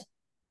parent,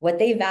 what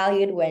they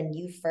valued when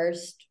you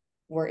first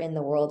were in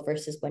the world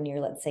versus when you're,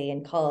 let's say,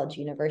 in college,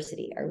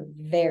 university, are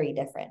very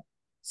different.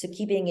 So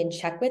keeping in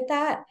check with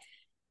that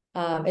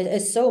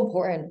is so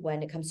important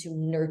when it comes to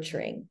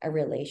nurturing a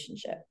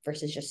relationship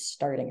versus just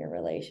starting a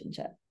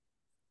relationship.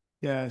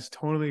 Yes,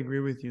 totally agree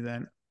with you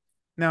then.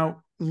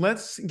 Now,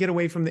 let's get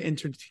away from the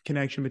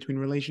interconnection between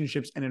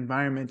relationships and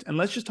environment, and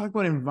let's just talk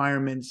about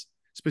environments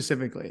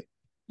specifically.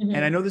 And I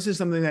Mm-hmm. know this is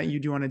something that you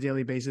do on a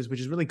daily basis, which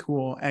is really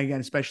cool. Again,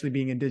 especially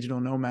being a digital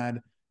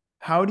nomad.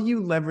 How do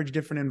you leverage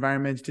different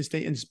environments to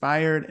stay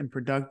inspired and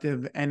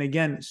productive? And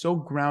again, so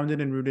grounded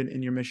and rooted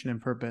in your mission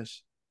and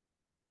purpose?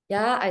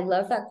 Yeah, I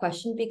love that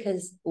question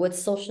because with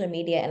social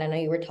media, and I know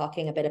you were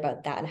talking a bit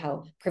about that and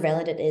how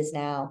prevalent it is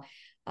now,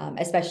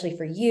 especially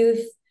for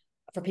youth,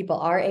 for people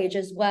our age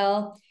as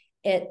well.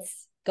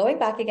 It's going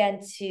back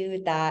again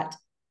to that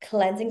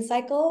cleansing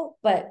cycle,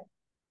 but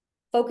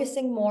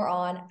focusing more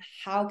on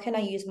how can I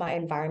use my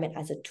environment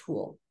as a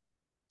tool?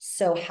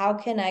 So, how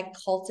can I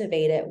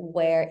cultivate it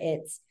where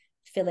it's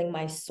filling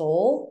my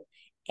soul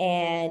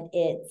and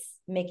it's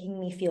making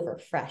me feel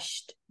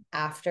refreshed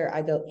after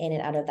I go in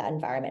and out of that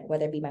environment,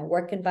 whether it be my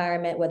work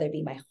environment, whether it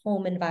be my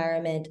home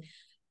environment,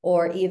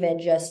 or even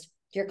just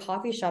your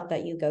coffee shop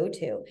that you go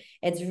to?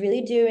 It's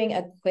really doing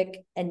a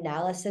quick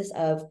analysis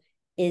of,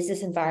 is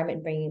this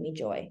environment bringing me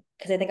joy?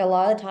 Because I think a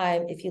lot of the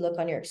time, if you look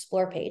on your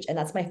explore page, and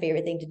that's my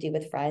favorite thing to do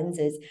with friends,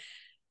 is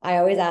I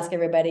always ask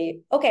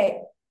everybody, okay,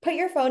 put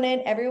your phone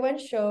in, everyone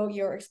show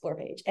your explore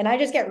page. And I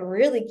just get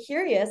really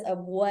curious of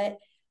what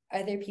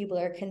other people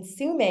are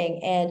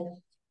consuming and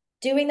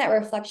doing that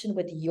reflection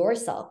with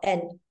yourself.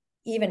 And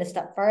even a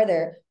step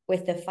farther,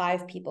 with the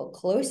 5 people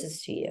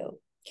closest to you,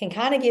 can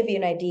kind of give you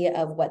an idea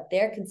of what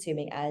they're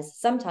consuming, as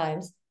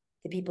sometimes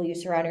the people you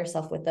surround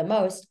yourself with the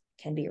most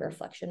can be a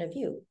reflection of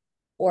you.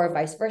 or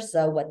vice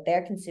versa, what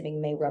they're consuming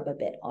may rub a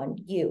bit on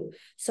you.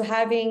 So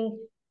having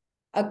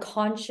a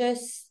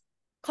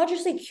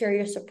consciously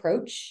curious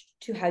approach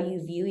to how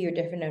you view your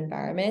different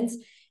environments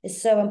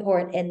is so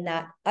important in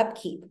that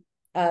upkeep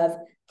of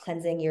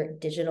cleansing your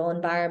digital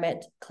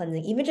environment,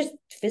 cleansing even just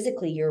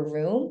physically your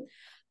room.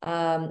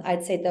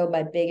 I'd say though,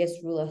 my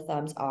biggest rule of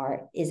thumbs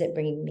are, is it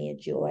bringing me a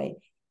joy?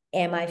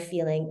 Am I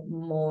feeling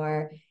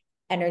more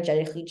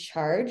energetically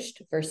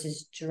charged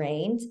versus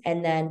drained?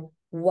 And then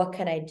what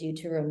can I do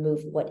to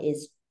remove what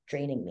is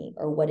draining me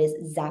or what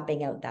is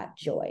zapping out that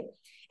joy?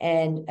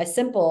 And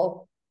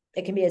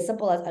it can be as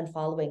simple as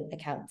unfollowing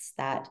accounts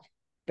that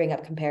bring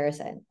up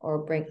comparison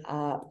or bring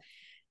up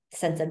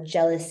sense of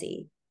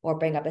jealousy or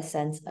bring up a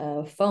sense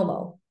of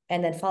FOMO,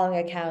 and then following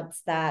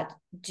accounts that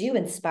do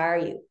inspire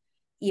you,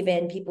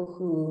 even people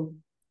who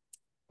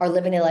are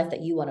living the life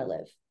that you want to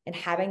live, and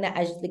having that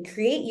as the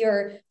create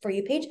your For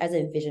You page as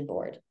a vision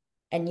board.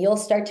 And you'll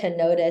start to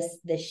notice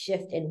the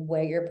shift in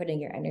where you're putting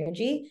your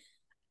energy,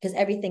 because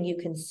everything you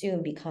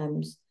consume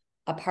becomes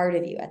a part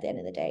of you at the end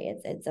of the day.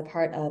 It's a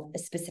part of a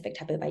specific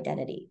type of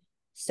identity.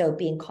 So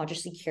being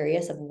consciously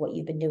curious of what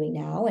you've been doing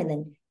now and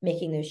then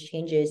making those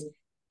changes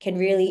can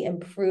really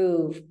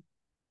improve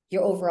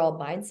your overall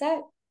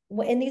mindset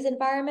in these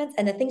environments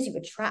and the things you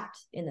attract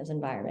in those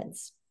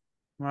environments.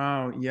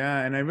 Wow,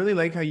 yeah, and I really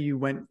like how you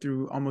went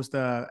through almost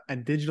a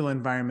digital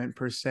environment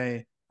per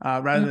se,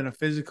 rather than a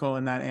physical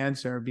in that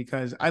answer,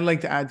 because I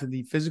like to add to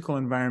the physical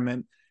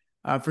environment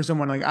for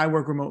someone like I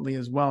work remotely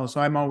as well.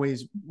 So I'm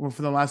always, well,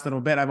 for the last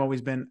little bit, I've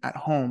always been at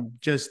home,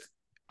 just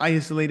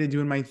isolated,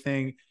 doing my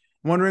thing,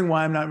 wondering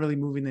why I'm not really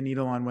moving the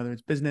needle on whether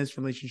it's business,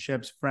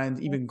 relationships,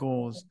 friends, even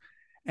goals.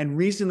 And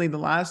recently, the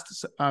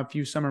last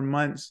few summer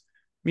months,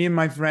 me and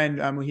my friend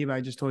Muhiba,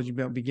 I just told you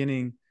about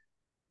beginning,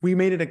 we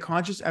made it a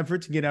conscious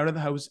effort to get out of the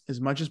house as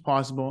much as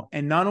possible.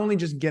 And not only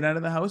just get out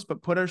of the house,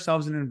 but put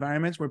ourselves in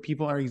environments where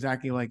people are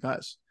exactly like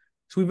us.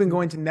 So we've been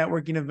going to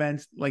networking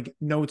events like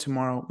no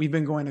tomorrow. We've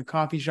been going to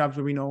coffee shops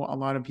where we know a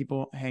lot of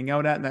people hang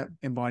out at that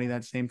embody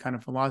that same kind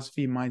of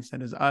philosophy,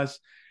 mindset as us.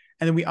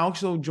 And then we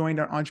also joined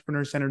our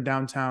entrepreneur center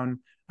downtown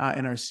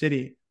in our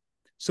city.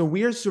 So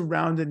we are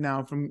surrounded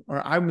now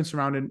or I've been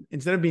surrounded,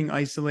 instead of being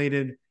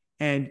isolated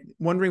and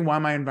wondering why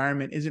my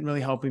environment isn't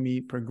really helping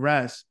me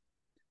progress,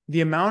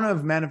 the amount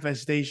of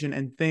manifestation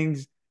and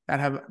things that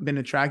have been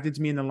attracted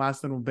to me in the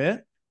last little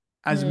bit,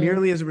 as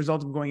merely as a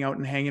result of going out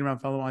and hanging around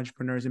fellow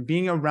entrepreneurs and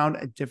being around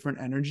a different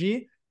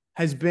energy,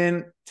 has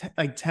been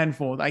like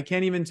tenfold. I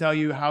can't even tell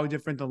you how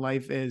different the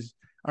life is,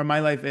 or my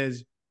life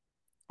is.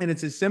 And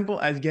it's as simple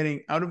as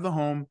getting out of the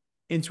home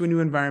into a new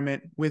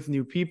environment with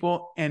new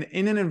people and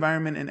in an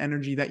environment and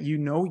energy that you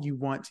know you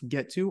want to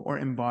get to or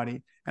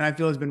embody. And I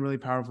feel has been really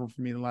powerful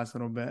for me the last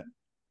little bit.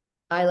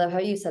 I love how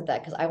you said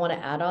that, because I want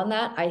to add on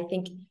that. I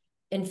think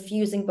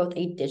infusing both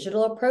a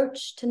digital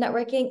approach to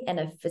networking and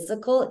a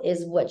physical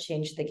is what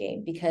changed the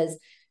game, because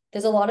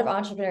there's a lot of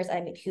entrepreneurs I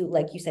meet who,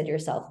 like you said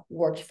yourself,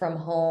 worked from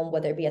home,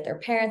 whether it be at their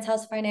parents'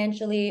 house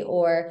financially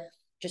or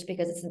just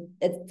because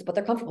it's what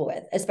they're comfortable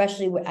with,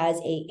 especially as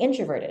a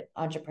introverted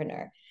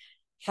entrepreneur.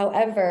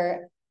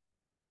 However,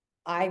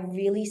 I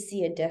really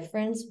see a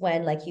difference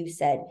when, like you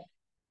said,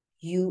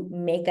 you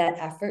make that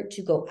effort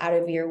to go out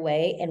of your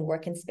way and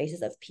work in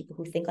spaces of people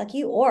who think like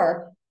you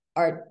or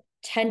are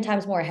 10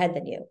 times more ahead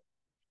than you.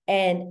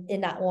 And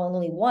in not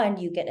only one,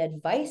 you get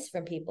advice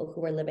from people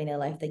who are living a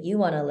life that you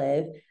want to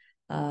live.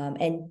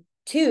 And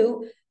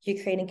two,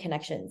 you're creating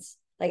connections.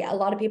 Like a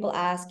lot of people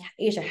ask,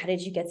 Asia, how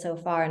did you get so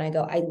far? And I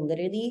go, I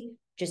literally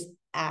just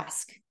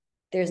ask.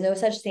 There's no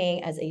such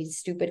thing as a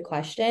stupid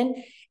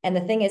question. And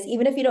the thing is,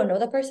 even if you don't know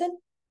the person,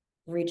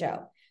 reach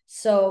out.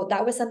 So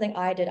that was something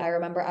I did. I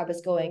remember I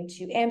was going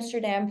to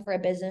Amsterdam for a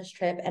business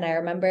trip, and I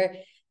remember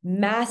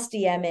mass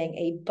DMing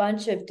a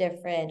bunch of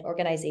different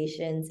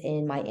organizations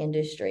in my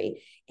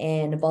industry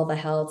in vulva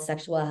health,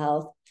 sexual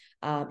health,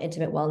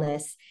 intimate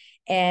wellness.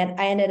 And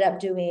I ended up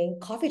doing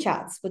coffee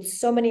chats with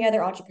so many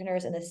other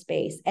entrepreneurs in this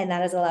space. And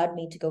that has allowed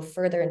me to go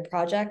further in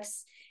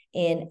projects,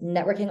 in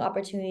networking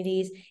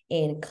opportunities,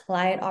 in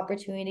client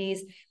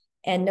opportunities.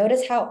 And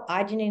notice how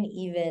I didn't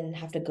even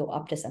have to go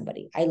up to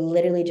somebody. I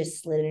literally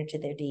just slid into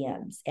their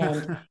DMs.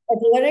 And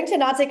learning to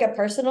not take it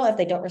personal if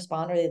they don't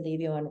respond or they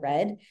leave you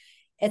unread.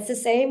 It's the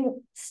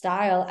same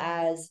style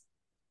as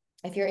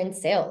if you're in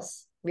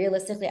sales.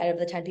 Realistically, out of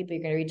the 10 people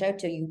you're going to reach out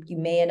to, you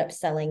may end up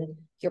selling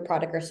your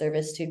product or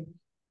service to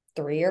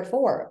 3 or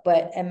 4.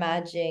 But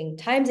imagine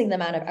timesing the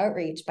amount of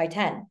outreach by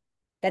 10.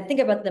 Then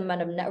think about the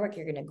amount of network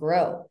you're going to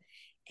grow.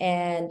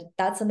 And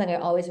that's something I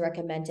always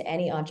recommend to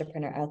any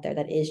entrepreneur out there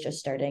that is just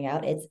starting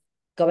out. It's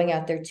going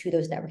out there to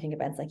those networking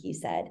events, like you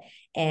said,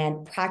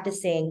 and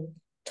practicing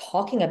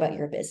talking about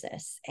your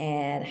business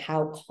and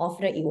how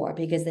confident you are,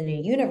 because then the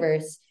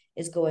universe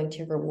is going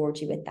to reward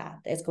you with that.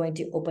 It's going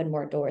to open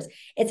more doors.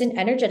 It's an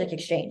energetic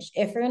exchange.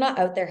 If you're not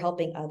out there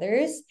helping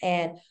others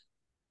and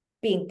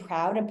being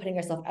proud and putting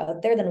yourself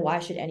out there, then why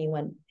should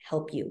anyone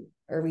help you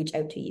or reach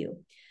out to you?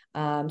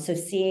 So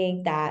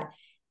seeing that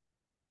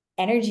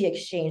energy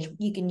exchange.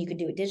 You can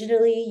do it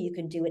digitally, you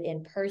can do it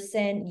in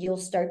person. You'll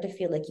start to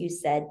feel, like you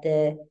said,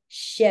 the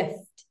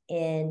shift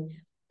in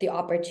the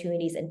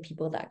opportunities and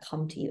people that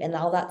come to you. And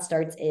all that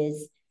starts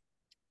is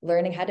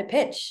learning how to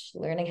pitch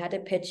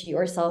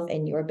yourself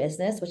and your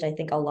business, which I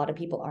think a lot of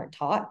people aren't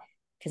taught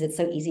because it's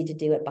so easy to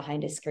do it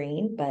behind a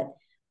screen. But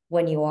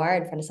when you are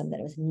in front of something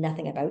that was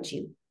nothing about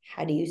you,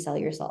 how do you sell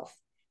yourself?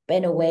 But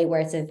in a way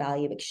where it's a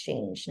value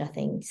exchange,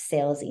 nothing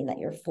salesy, that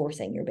you're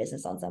forcing your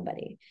business on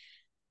somebody.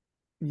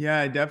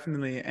 Yeah,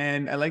 definitely.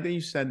 And I like that you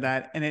said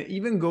that. And it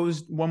even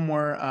goes one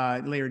more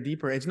layer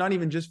deeper. It's not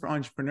even just for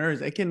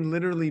entrepreneurs. It can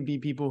literally be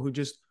people who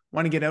just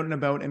want to get out and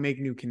about and make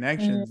new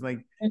connections. Like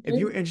if Mm-hmm.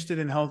 you're interested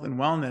in health and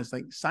wellness,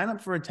 like sign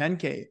up for a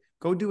 10K,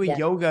 go do a Yeah.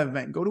 yoga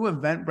event, go to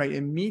Eventbrite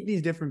and meet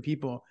these different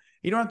people.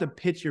 You don't have to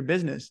pitch your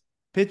business.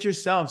 Pitch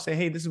yourself. Say,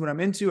 hey, this is what I'm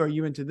into. Are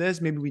you into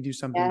this? Maybe we do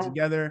something Yeah.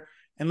 together.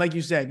 And like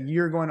you said,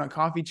 you're going on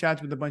coffee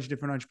chats with a bunch of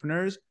different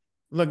entrepreneurs.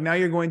 Look, now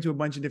you're going to a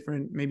bunch of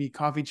different maybe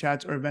coffee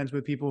chats or events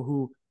with people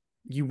who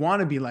you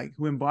want to be like,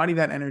 who embody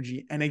that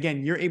energy. And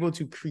again, you're able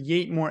to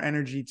create more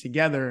energy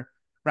together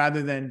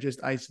rather than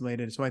just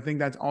isolated. So I think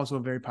that's also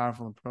a very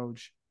powerful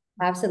approach.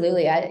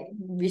 Absolutely. I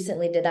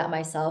recently did that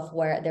myself,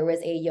 where there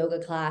was a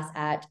yoga class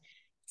at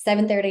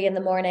 7:30 in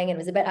the morning and it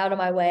was a bit out of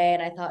my way.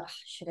 And I thought, "Oh,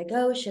 should I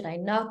go? Should I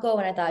not go?"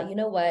 And I thought, you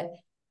know what?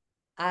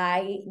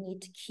 I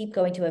need to keep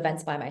going to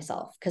events by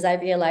myself, because I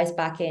realized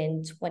back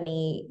in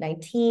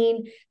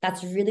 2019,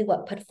 that's really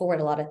what put forward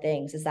a lot of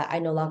things, is that I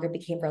no longer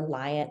became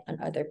reliant on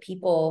other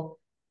people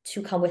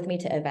to come with me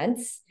to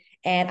events.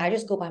 And I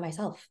just go by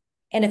myself.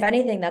 And if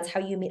anything, that's how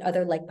you meet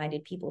other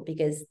like-minded people,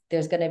 because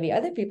there's going to be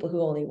other people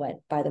who only went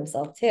by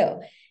themselves too.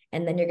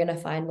 And then you're going to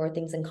find more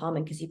things in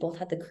common because you both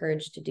had the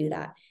courage to do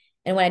that.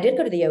 And when I did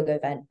go to the yoga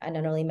event, I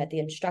not only met the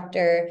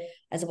instructor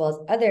as well as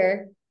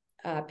other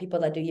people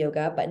that do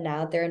yoga, but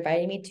now they're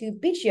inviting me to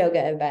beach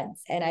yoga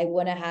events. And I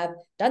wouldn't have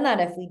done that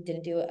if we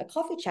didn't do a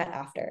coffee chat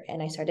after.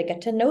 And I started to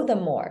get to know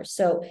them more.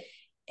 So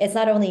it's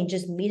not only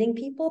just meeting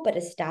people, but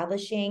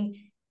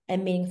establishing a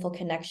meaningful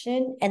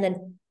connection and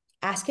then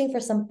asking for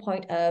some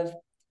point of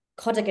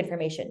contact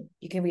information.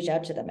 You can reach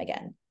out to them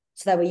again.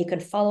 So that way you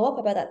can follow up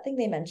about that thing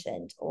they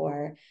mentioned,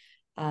 or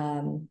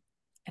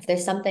if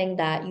there's something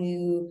that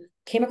you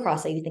came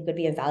across that you think would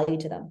be of value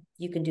to them,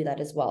 you can do that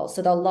as well.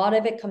 So a lot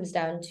of it comes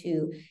down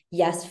to,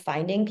 yes,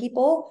 finding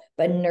people,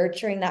 but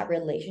nurturing that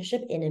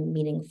relationship in a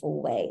meaningful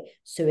way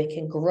so it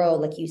can grow.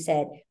 Like you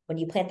said, when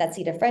you plant that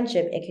seed of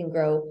friendship, it can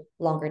grow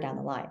longer down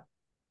the line.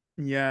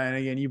 Yeah. And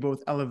again, you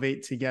both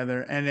elevate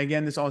together. And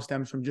again, this all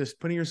stems from just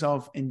putting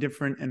yourself in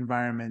different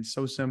environments.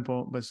 So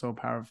simple, but so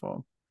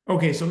powerful.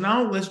 Okay, so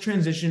now let's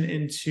transition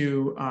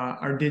into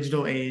our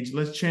digital age.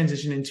 Let's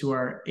transition into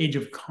our age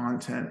of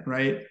content,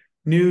 right?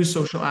 News,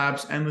 social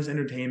apps, endless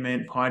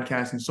entertainment,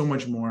 podcasts, and so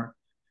much more.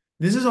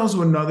 This is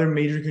also another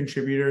major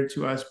contributor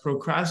to us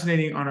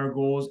procrastinating on our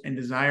goals and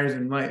desires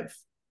in life.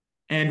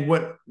 And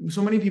what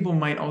so many people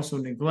might also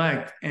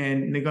neglect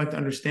to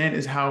understand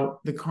is how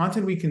the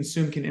content we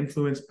consume can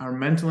influence our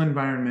mental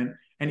environment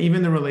and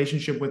even the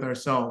relationship with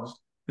ourselves.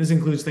 This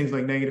includes things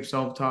like negative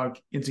self talk,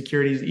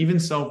 insecurities, even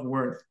self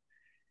worth.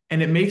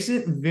 And it makes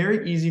it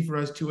very easy for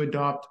us to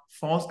adopt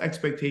false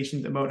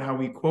expectations about how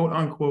we quote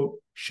unquote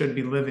should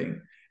be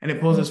living. And it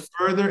pulls us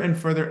further and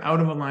further out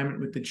of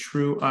alignment with the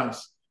true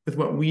us, with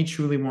what we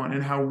truly want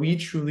and how we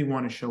truly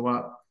want to show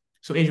up.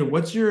 So, Asia,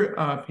 what's your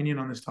opinion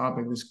on this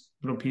topic, this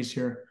little piece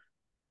here?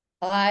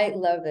 I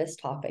love this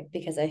topic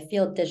because I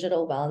feel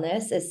digital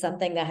wellness is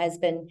something that has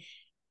been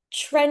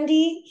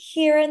trendy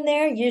here and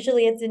there.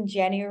 Usually it's in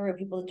January where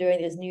people are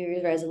doing those New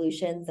Year's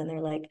resolutions and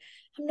they're like,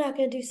 I'm not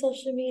going to do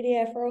social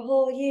media for a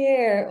whole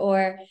year.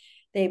 Or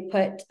they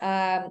put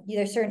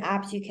either certain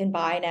apps you can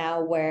buy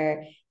now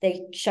where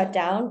they shut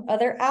down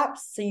other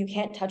apps so you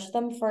can't touch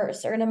them for a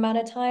certain amount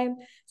of time.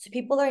 So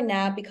people are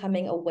now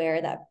becoming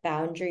aware that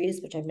boundaries,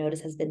 which I've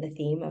noticed has been the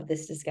theme of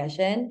this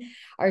discussion,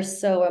 are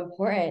so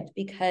important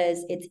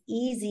because it's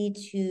easy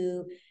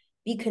to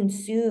be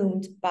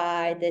consumed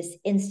by this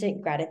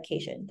instant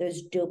gratification,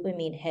 those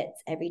dopamine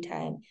hits every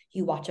time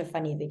you watch a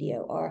funny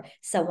video or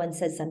someone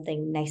says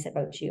something nice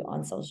about you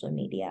on social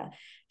media.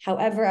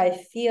 However, I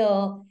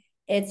feel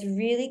it's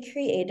really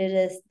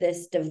created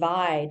this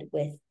divide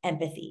with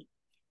empathy.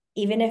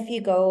 Even if you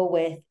go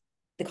with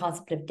the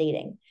concept of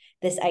dating,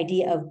 this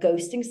idea of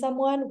ghosting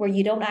someone where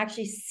you don't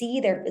actually see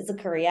their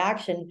physical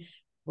reaction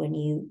when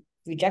you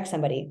reject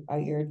somebody or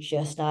you're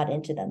just not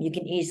into them. You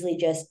can easily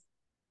just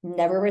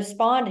never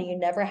respond and you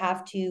never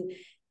have to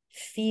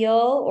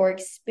feel or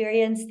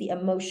experience the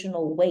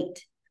emotional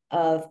weight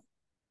of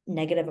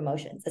negative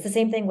emotions. It's the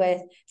same thing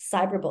with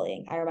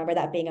cyberbullying. I remember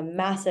that being a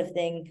massive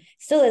thing,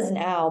 still is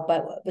now,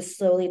 but was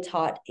slowly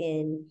taught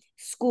in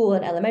school,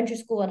 in elementary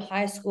school and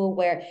high school,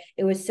 where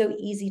it was so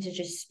easy to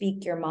just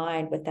speak your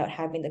mind without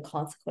having the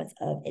consequence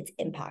of its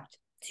impact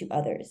to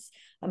others,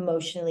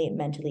 emotionally,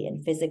 mentally,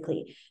 and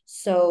physically.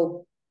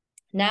 So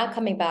now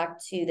coming back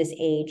to this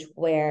age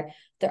where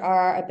there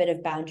are a bit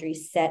of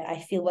boundaries set, I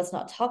feel what's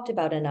not talked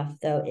about enough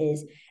though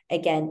is,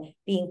 again,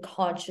 being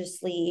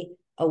consciously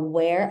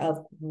aware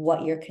of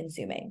what you're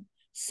consuming.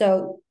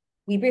 So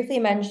we briefly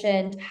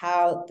mentioned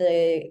how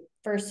the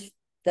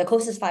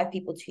closest five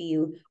people to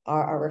you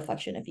are a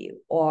reflection of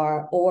you,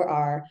 or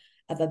are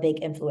of a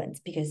big influence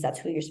because that's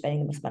who you're spending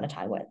the most amount of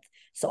time with.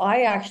 So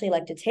I actually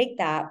like to take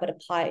that but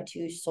apply it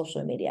to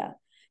social media.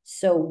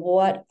 So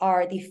what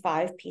are the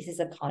five pieces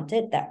of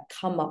content that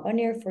come up on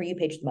your For You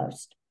page the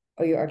most,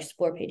 or your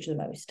Explore page the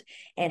most?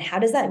 And how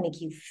does that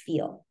make you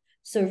feel?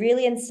 So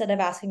really, instead of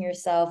asking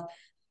yourself,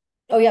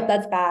 oh, yep,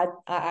 that's bad,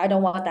 I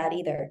don't want that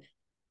either,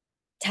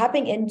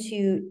 tapping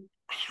into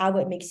how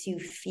it makes you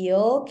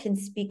feel can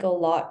speak a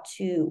lot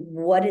to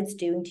what it's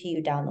doing to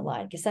you down the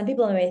line. Because some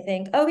people may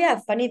think, oh yeah,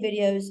 funny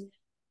videos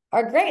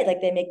are great,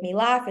 like they make me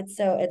laugh,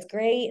 it's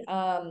great,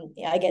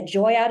 yeah, I get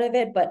joy out of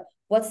it, but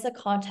what's the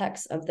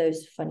context of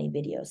those funny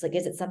videos? Like,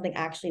 is it something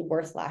actually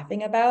worth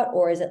laughing about,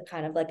 or is it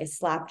kind of like a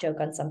slap joke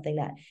on something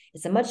that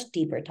is a much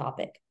deeper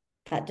topic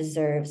that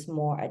deserves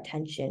more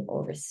attention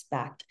or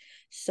respect?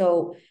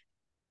 So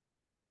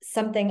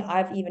something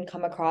I've even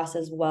come across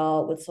as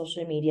well with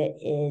social media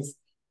is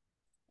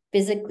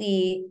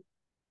physically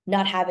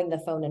not having the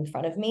phone in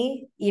front of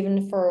me,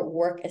 even for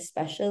work,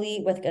 especially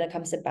when it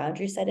comes to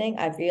boundary setting.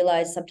 I've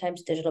realized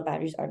sometimes digital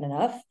boundaries aren't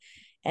enough.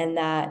 And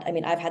that, I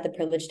mean, I've had the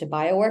privilege to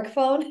buy a work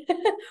phone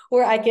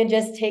where I can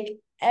just take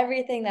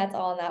everything that's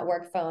on that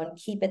work phone,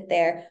 keep it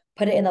there,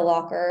 put it in the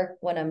locker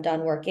when I'm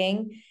done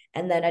working,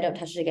 and then I don't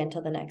touch it again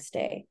until the next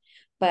day.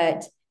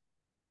 But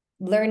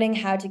learning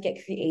how to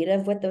get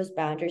creative with those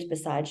boundaries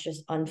besides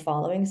just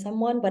unfollowing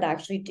someone, but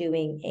actually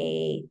doing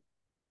a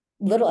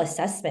little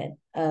assessment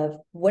of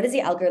what is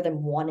the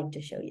algorithm wanting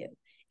to show you.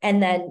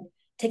 And then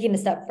taking a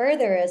step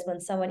further is when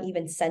someone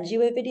even sends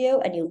you a video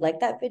and you like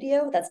that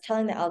video, that's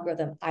telling the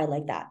algorithm, I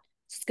like that.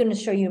 So it's going to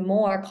show you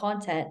more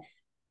content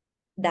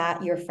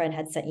that your friend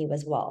had sent you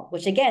as well,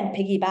 which again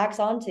piggybacks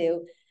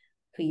onto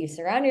who you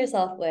surround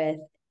yourself with.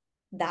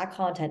 That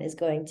content is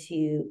going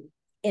to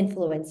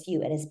influence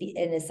you, and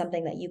is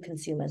something that you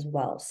consume as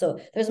well. So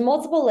there's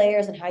multiple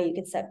layers on how you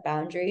can set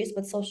boundaries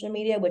with social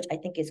media, which I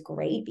think is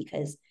great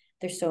because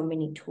there's so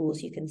many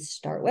tools you can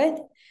start with.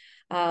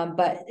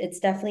 But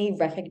it's definitely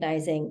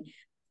recognizing,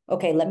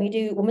 okay,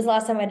 when was the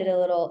last time I did a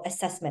little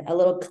assessment, a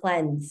little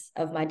cleanse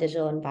of my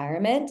digital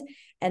environment?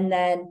 And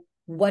then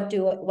what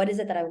is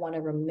it that I want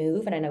to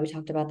remove? And I know we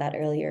talked about that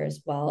earlier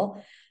as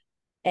well.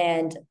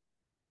 And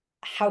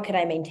how can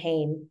I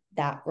maintain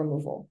that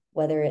removal?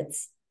 Whether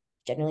it's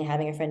generally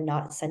having a friend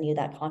not send you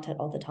that content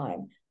all the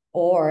time,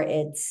 or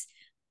it's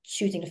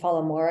choosing to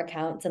follow more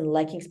accounts and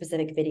liking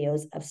specific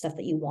videos of stuff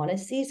that you want to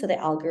see, so the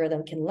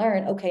algorithm can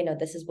learn, okay, no,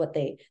 this is what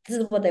they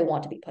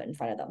want to be put in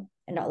front of them,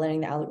 and not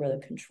letting the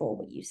algorithm control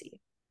what you see.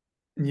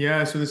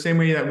 Yeah, so the same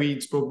way that we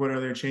spoke about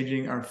earlier,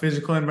 changing our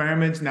physical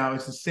environments, now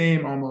it's the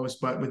same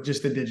almost, but with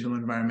just the digital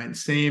environment.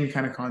 Same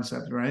kind of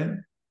concept, right?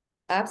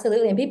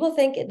 Absolutely. And people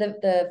think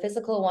the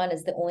physical one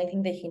is the only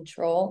thing they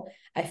control.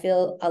 I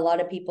feel a lot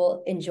of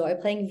people enjoy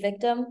playing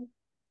victim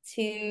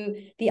to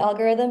the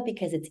algorithm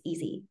because it's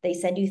easy. They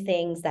send you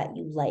things that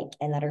you like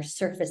and that are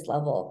surface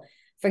level.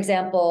 For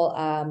example,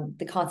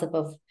 the concept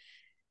of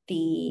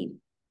the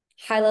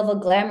high level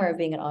glamour of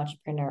being an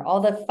entrepreneur, all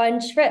the fun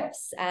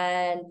trips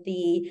and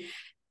the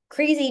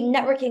crazy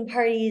networking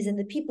parties and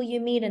the people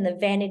you meet and the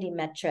vanity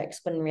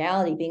metrics, when in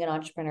reality being an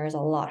entrepreneur is a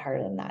lot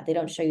harder than that. They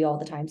don't show you all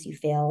the times you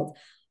failed,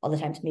 all the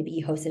times maybe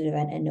you hosted an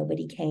event and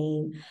nobody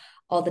came,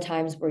 all the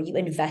times where you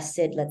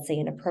invested, let's say,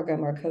 in a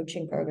program or a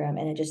coaching program,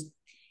 and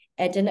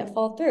it didn't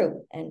fall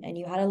through, and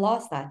you had a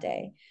loss that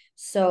day.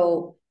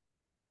 So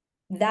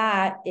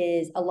that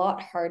is a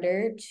lot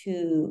harder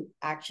to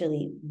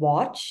actually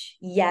watch,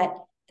 yet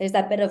there's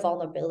that bit of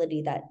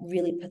vulnerability that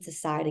really puts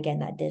aside again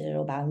that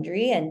digital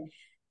boundary and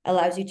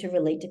allows you to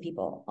relate to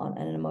people on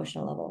an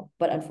emotional level.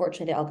 But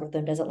unfortunately, the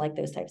algorithm doesn't like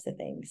those types of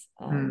things.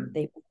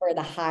 They prefer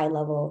the high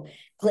level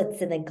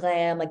glitz and the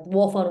glam, like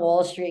Wolf on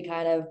Wall Street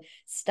kind of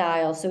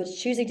style. So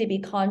it's choosing to be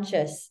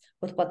conscious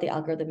with what the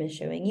algorithm is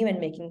showing you and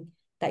making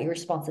that your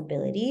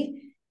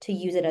responsibility to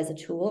use it as a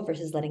tool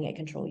versus letting it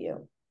control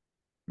you.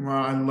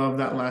 Wow, I love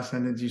that last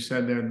sentence you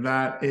said there.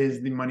 That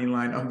is the money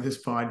line of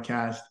this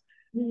podcast.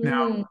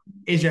 Now, Mm,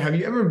 Asia, have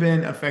you ever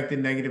been affected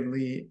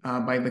negatively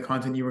by the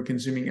content you were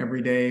consuming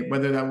every day,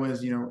 whether that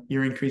was, your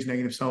increased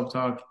negative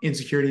self-talk,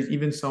 insecurities,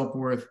 even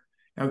self-worth?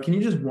 Now, can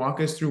you just walk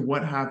us through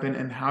what happened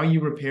and how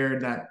you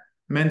repaired that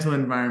mental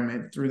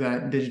environment through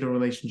that digital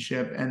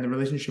relationship and the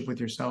relationship with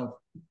yourself?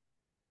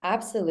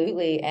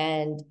 absolutely.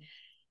 And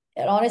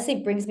it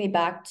honestly brings me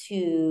back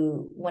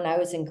to when I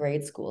was in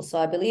grade school. So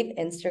I believe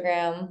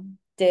Instagram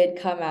did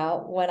come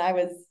out when I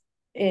was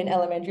in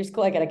elementary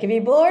school. Again, I could be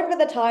bored with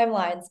the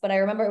timelines, but I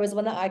remember it was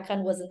when the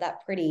icon wasn't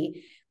that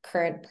pretty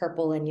current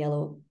purple and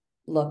yellow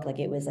look. Like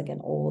it was like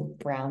an old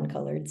brown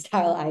colored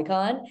style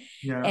icon.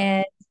 Yeah.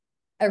 And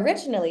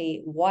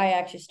originally, why I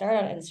actually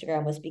started on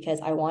Instagram was because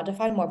I wanted to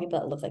find more people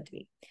that looked like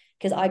me.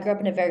 Because I grew up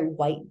in a very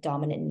white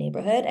dominant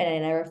neighborhood and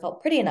I never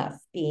felt pretty enough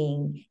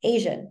being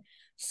Asian.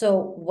 So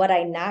what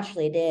I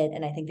naturally did,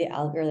 and I think the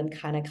algorithm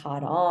kind of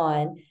caught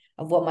on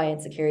of what my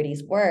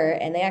insecurities were,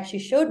 and they actually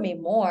showed me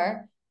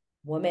more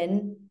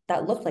women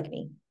that looked like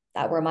me.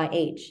 that were my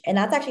age. And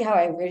that's actually how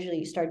I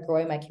originally started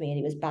growing my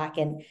community, was back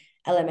in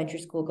elementary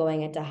school,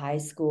 going into high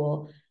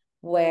school,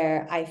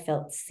 where I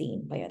felt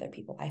seen by other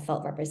people. I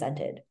felt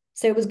represented.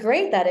 So it was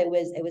great that it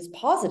was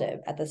positive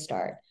at the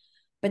start.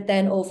 But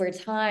then over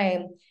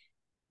time,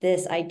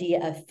 this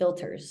idea of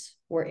filters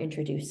were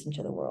introduced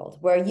into the world,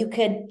 where you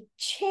could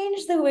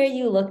change the way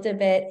you looked a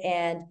bit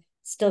and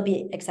still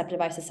be accepted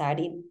by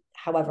society,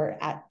 however,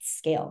 at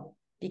scale,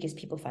 because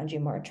people found you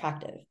more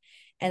attractive.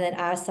 And then,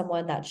 as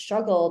someone that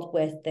struggled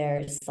with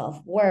their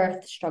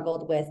self-worth,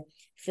 struggled with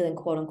feeling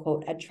quote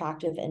unquote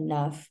attractive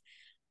enough,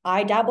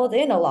 I dabbled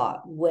in a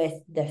lot with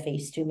the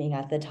face tuning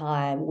at the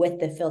time, with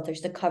the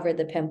filters to cover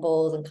the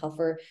pimples and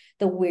cover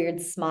the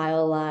weird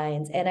smile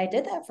lines. And I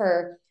did that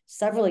for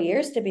several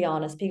years, to be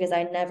honest, because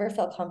I never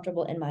felt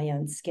comfortable in my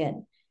own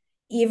skin.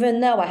 Even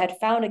though I had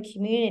found a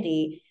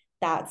community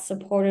that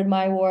supported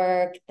my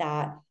work,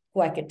 that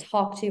who I could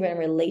talk to and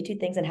relate to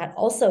things, and had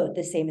also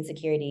the same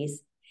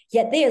insecurities,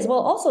 yet they as well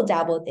also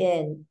dabbled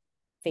in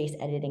face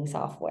editing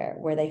software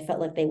where they felt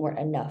like they weren't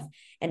enough.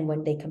 And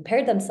when they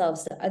compared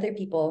themselves to other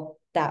people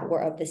that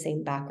were of the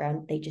same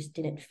background, they just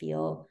didn't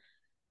feel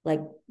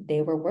like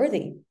they were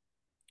worthy,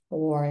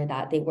 or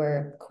that they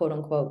were quote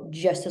unquote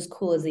just as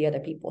cool as the other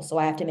people. So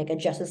I have to make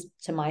adjustments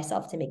to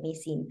myself to make me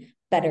seem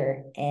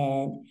better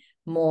and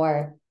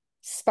more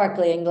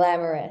sparkly and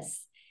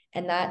glamorous.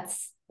 And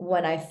that's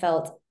when I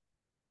felt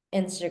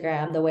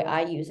Instagram, the way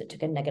I use it,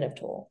 took a negative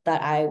toll,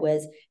 that I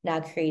was now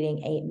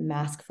creating a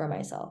mask for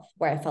myself,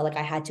 where I felt like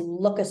I had to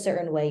look a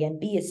certain way and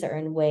be a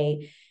certain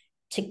way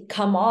to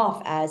come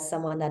off as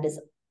someone that is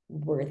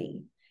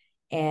worthy.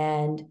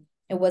 And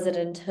it wasn't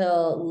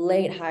until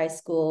late high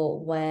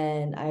school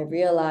when I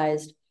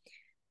realized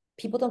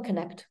people don't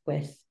connect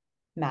with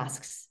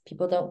masks.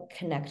 People don't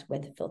connect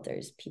with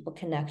filters. People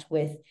connect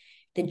with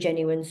the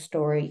genuine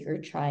story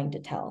you're trying to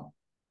tell.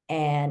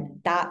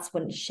 And that's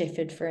when it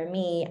shifted for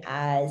me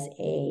as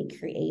a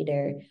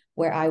creator,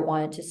 where I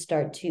wanted to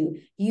start to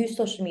use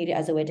social media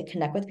as a way to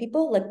connect with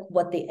people, like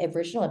what the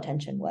original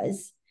intention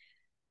was.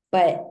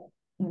 But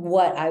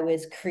what I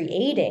was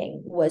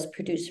creating was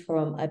produced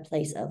from a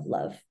place of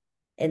love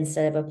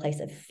instead of a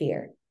place of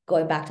fear.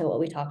 Going back to what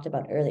we talked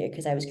about earlier,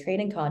 because I was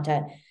creating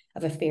content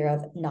of a fear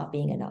of not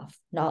being enough,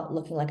 not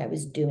looking like I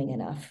was doing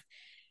enough.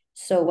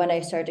 So when I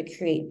started to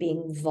create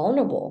being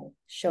vulnerable,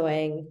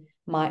 showing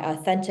my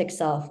authentic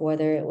self,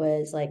 whether it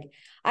was like,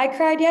 I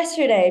cried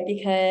yesterday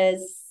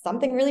because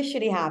something really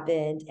shitty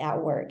happened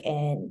at work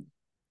and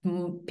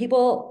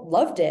people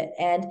loved it.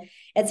 And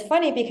it's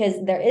funny because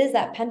there is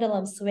that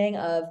pendulum swing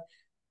of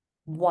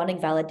wanting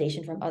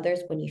validation from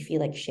others when you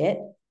feel like shit.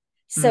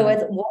 So Mm.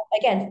 it's,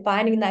 again,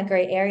 finding that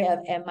gray area of,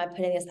 am I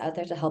putting this out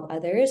there to help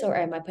others, or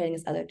am I putting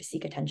this out there to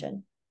seek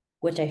attention?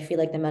 Which I feel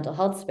like the mental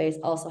health space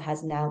also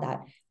has now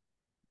that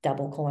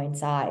double coin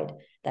side,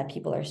 that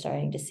people are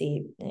starting to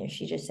see, is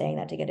she just saying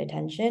that to get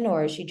attention,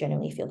 or does she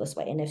genuinely feel this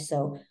way? And if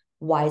so,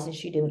 why isn't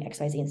she doing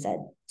XYZ instead?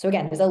 So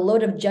again, there's a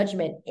load of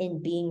judgment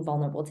in being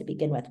vulnerable to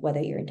begin with,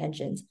 whether your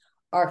intentions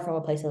are from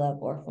a place of love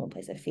or from a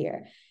place of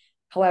fear.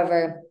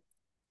 However,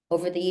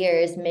 over the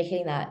years,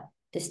 making that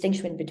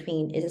distinction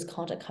between, is this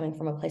content coming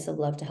from a place of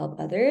love to help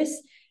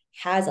others,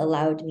 has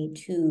allowed me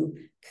to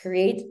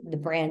create the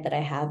brand that I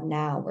have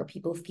now, where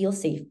people feel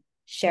safe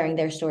sharing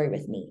their story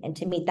with me. And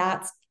to me,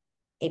 that's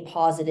a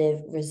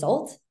positive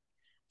result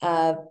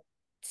of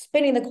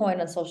spinning the coin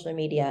on social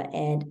media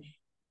and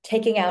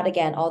taking out,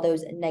 again, all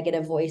those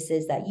negative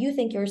voices that you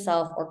think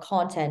yourself, or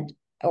content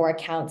or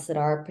accounts that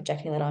are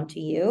projecting that onto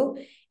you,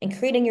 and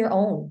creating your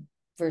own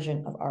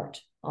version of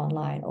art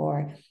online,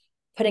 or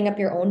putting up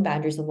your own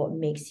boundaries of what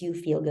makes you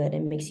feel good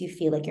and makes you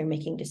feel like you're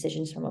making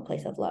decisions from a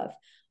place of love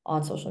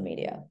on social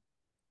media.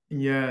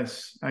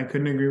 Yes, I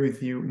couldn't agree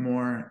with you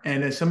more.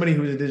 And as somebody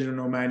who's a digital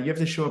nomad, you have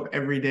to show up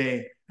every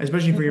day,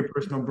 especially for your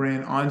personal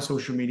brand on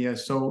social media.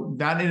 So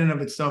that in and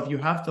of itself, you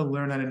have to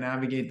learn how to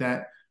navigate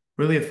that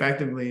really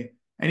effectively.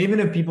 And even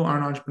if people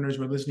aren't entrepreneurs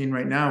who are listening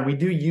right now, we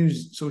do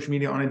use social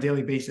media on a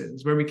daily basis.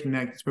 It's where we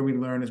connect, it's where we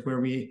learn, it's where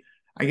we,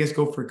 I guess,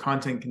 go for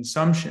content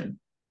consumption.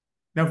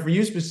 Now, for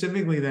you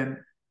specifically, then,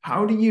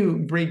 how do you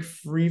break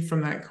free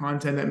from that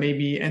content that may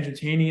be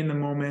entertaining in the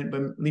moment,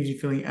 but leaves you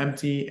feeling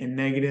empty and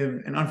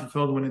negative and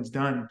unfulfilled when it's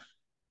done?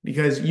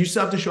 Because you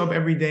still have to show up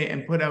every day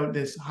and put out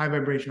this high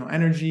vibrational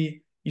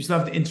energy. You still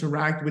have to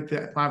interact with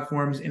the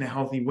platforms in a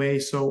healthy way.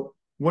 So,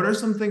 what are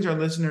some things our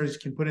listeners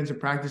can put into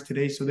practice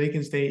today so they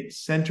can stay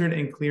centered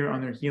and clear on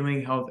their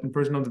healing, health, and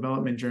personal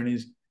development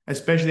journeys,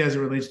 especially as it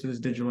relates to this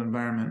digital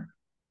environment?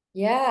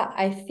 Yeah,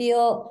 I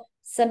feel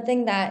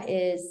something that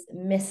is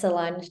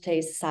misaligned in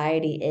today's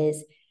society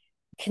is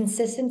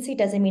consistency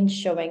doesn't mean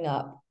showing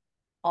up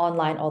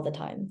online all the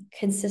time.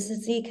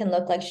 Consistency can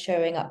look like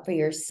showing up for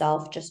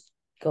yourself, just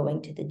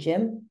going to the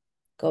gym,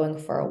 going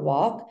for a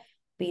walk,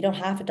 but you don't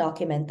have to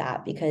document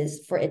that,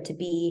 because for it to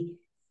be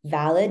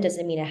valid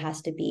doesn't mean it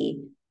has to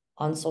be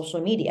on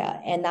social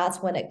media. And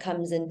that's when it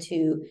comes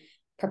into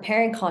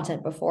preparing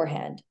content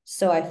beforehand.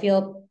 So I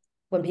feel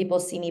when people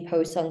see me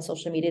post on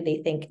social media,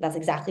 they think that's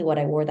exactly what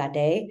I wore that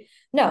day.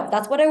 No,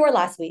 that's what I wore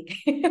last week.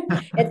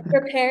 It's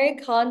preparing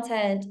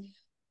content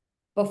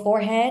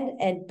beforehand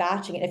and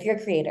batching it. If you're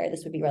a creator,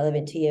 this would be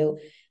relevant to you,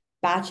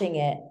 batching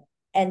it.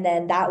 And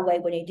then that way,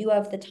 when you do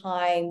have the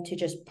time to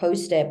just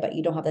post it, but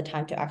you don't have the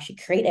time to actually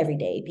create every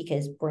day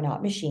because we're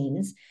not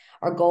machines.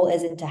 Our goal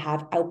isn't to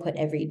have output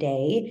every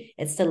day.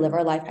 It's to live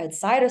our life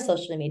outside of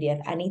social media,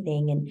 if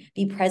anything, and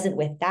be present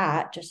with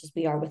that, just as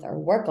we are with our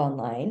work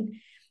online.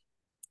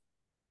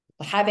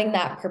 Having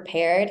that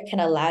prepared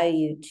can allow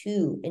you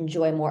to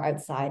enjoy more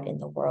outside in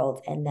the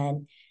world and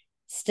then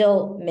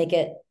still make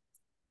it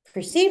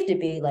perceived to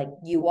be like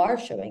you are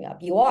showing up.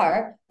 You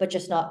are, but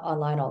just not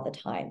online all the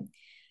time.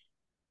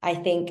 I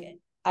think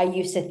I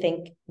used to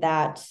think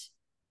that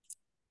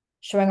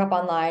showing up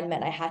online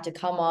meant I had to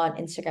come on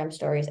Instagram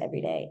stories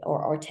every day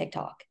or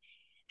TikTok.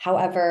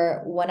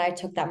 However, when I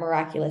took that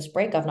miraculous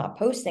break of not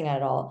posting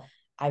at all,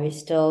 I was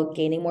still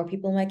gaining more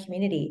people in my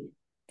community.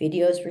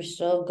 Videos were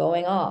still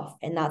going off.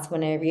 And that's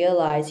when I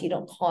realized you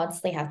don't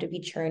constantly have to be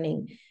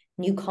churning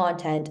new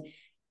content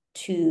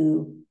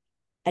to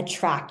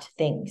attract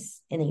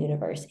things in the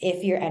universe.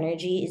 If your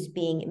energy is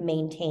being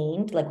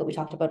maintained, like what we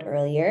talked about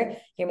earlier,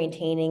 you're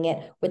maintaining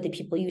it with the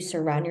people you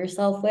surround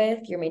yourself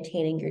with, you're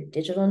maintaining your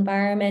digital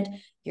environment,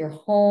 your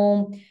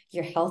home,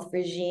 your health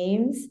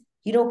regimes.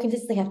 You don't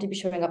consistently have to be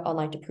showing up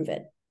online to prove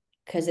it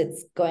because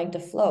it's going to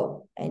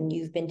flow and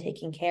you've been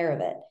taking care of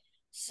it.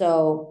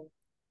 So,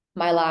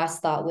 my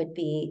last thought would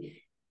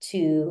be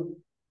to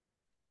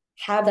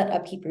have that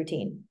upkeep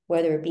routine,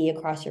 whether it be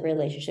across your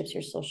relationships,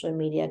 your social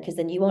media, because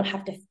then you won't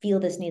have to feel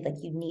this need like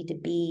you need to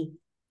be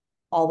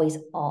always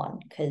on.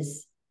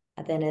 Because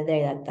at the end of the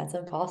day, that's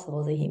impossible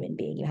as a human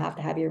being. You have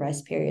to have your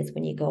rest periods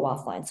when you go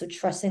offline. So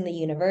trusting the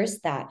universe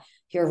that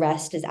your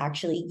rest is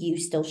actually you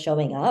still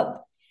showing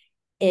up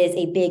is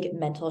a big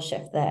mental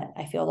shift that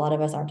I feel a lot of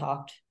us aren't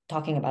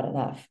talking about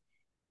enough.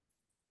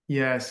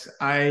 Yes,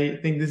 I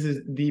think this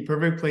is the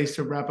perfect place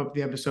to wrap up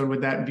the episode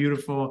with that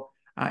beautiful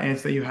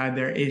answer that you had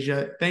there,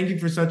 Asia. Thank you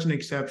for such an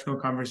exceptional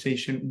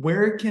conversation.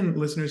 Where can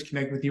listeners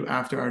connect with you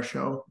after our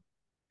show?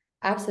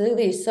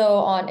 Absolutely. So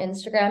on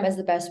Instagram is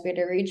the best way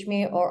to reach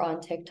me, or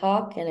on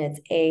TikTok, and it's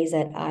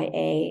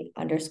AZIA_MERY.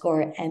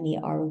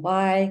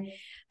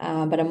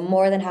 But I'm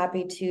more than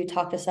happy to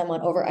talk to someone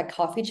over a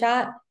coffee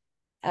chat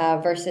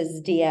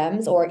versus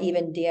DMs or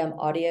even DM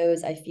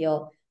audios. I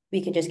feel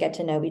we can just get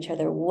to know each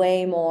other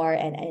way more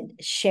and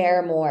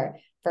share more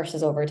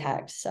versus over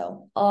text.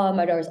 So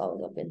my door is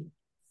always open.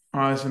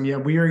 Awesome. Yeah,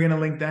 we are going to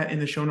link that in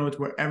the show notes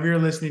wherever you're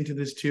listening to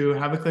this too.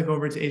 Have a click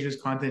over to Asia's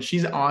content.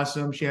 She's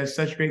awesome. She has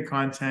such great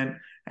content.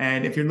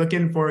 And if you're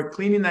looking for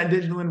cleaning that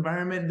digital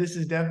environment, this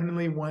is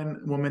definitely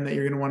one woman that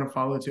you're going to want to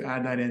follow to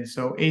add that in.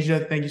 So,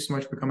 Asia, thank you so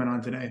much for coming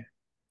on today.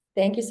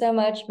 Thank you so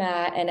much,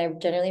 Matt. And I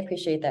genuinely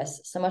appreciate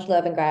this. So much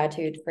love and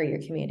gratitude for your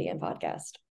community and podcast.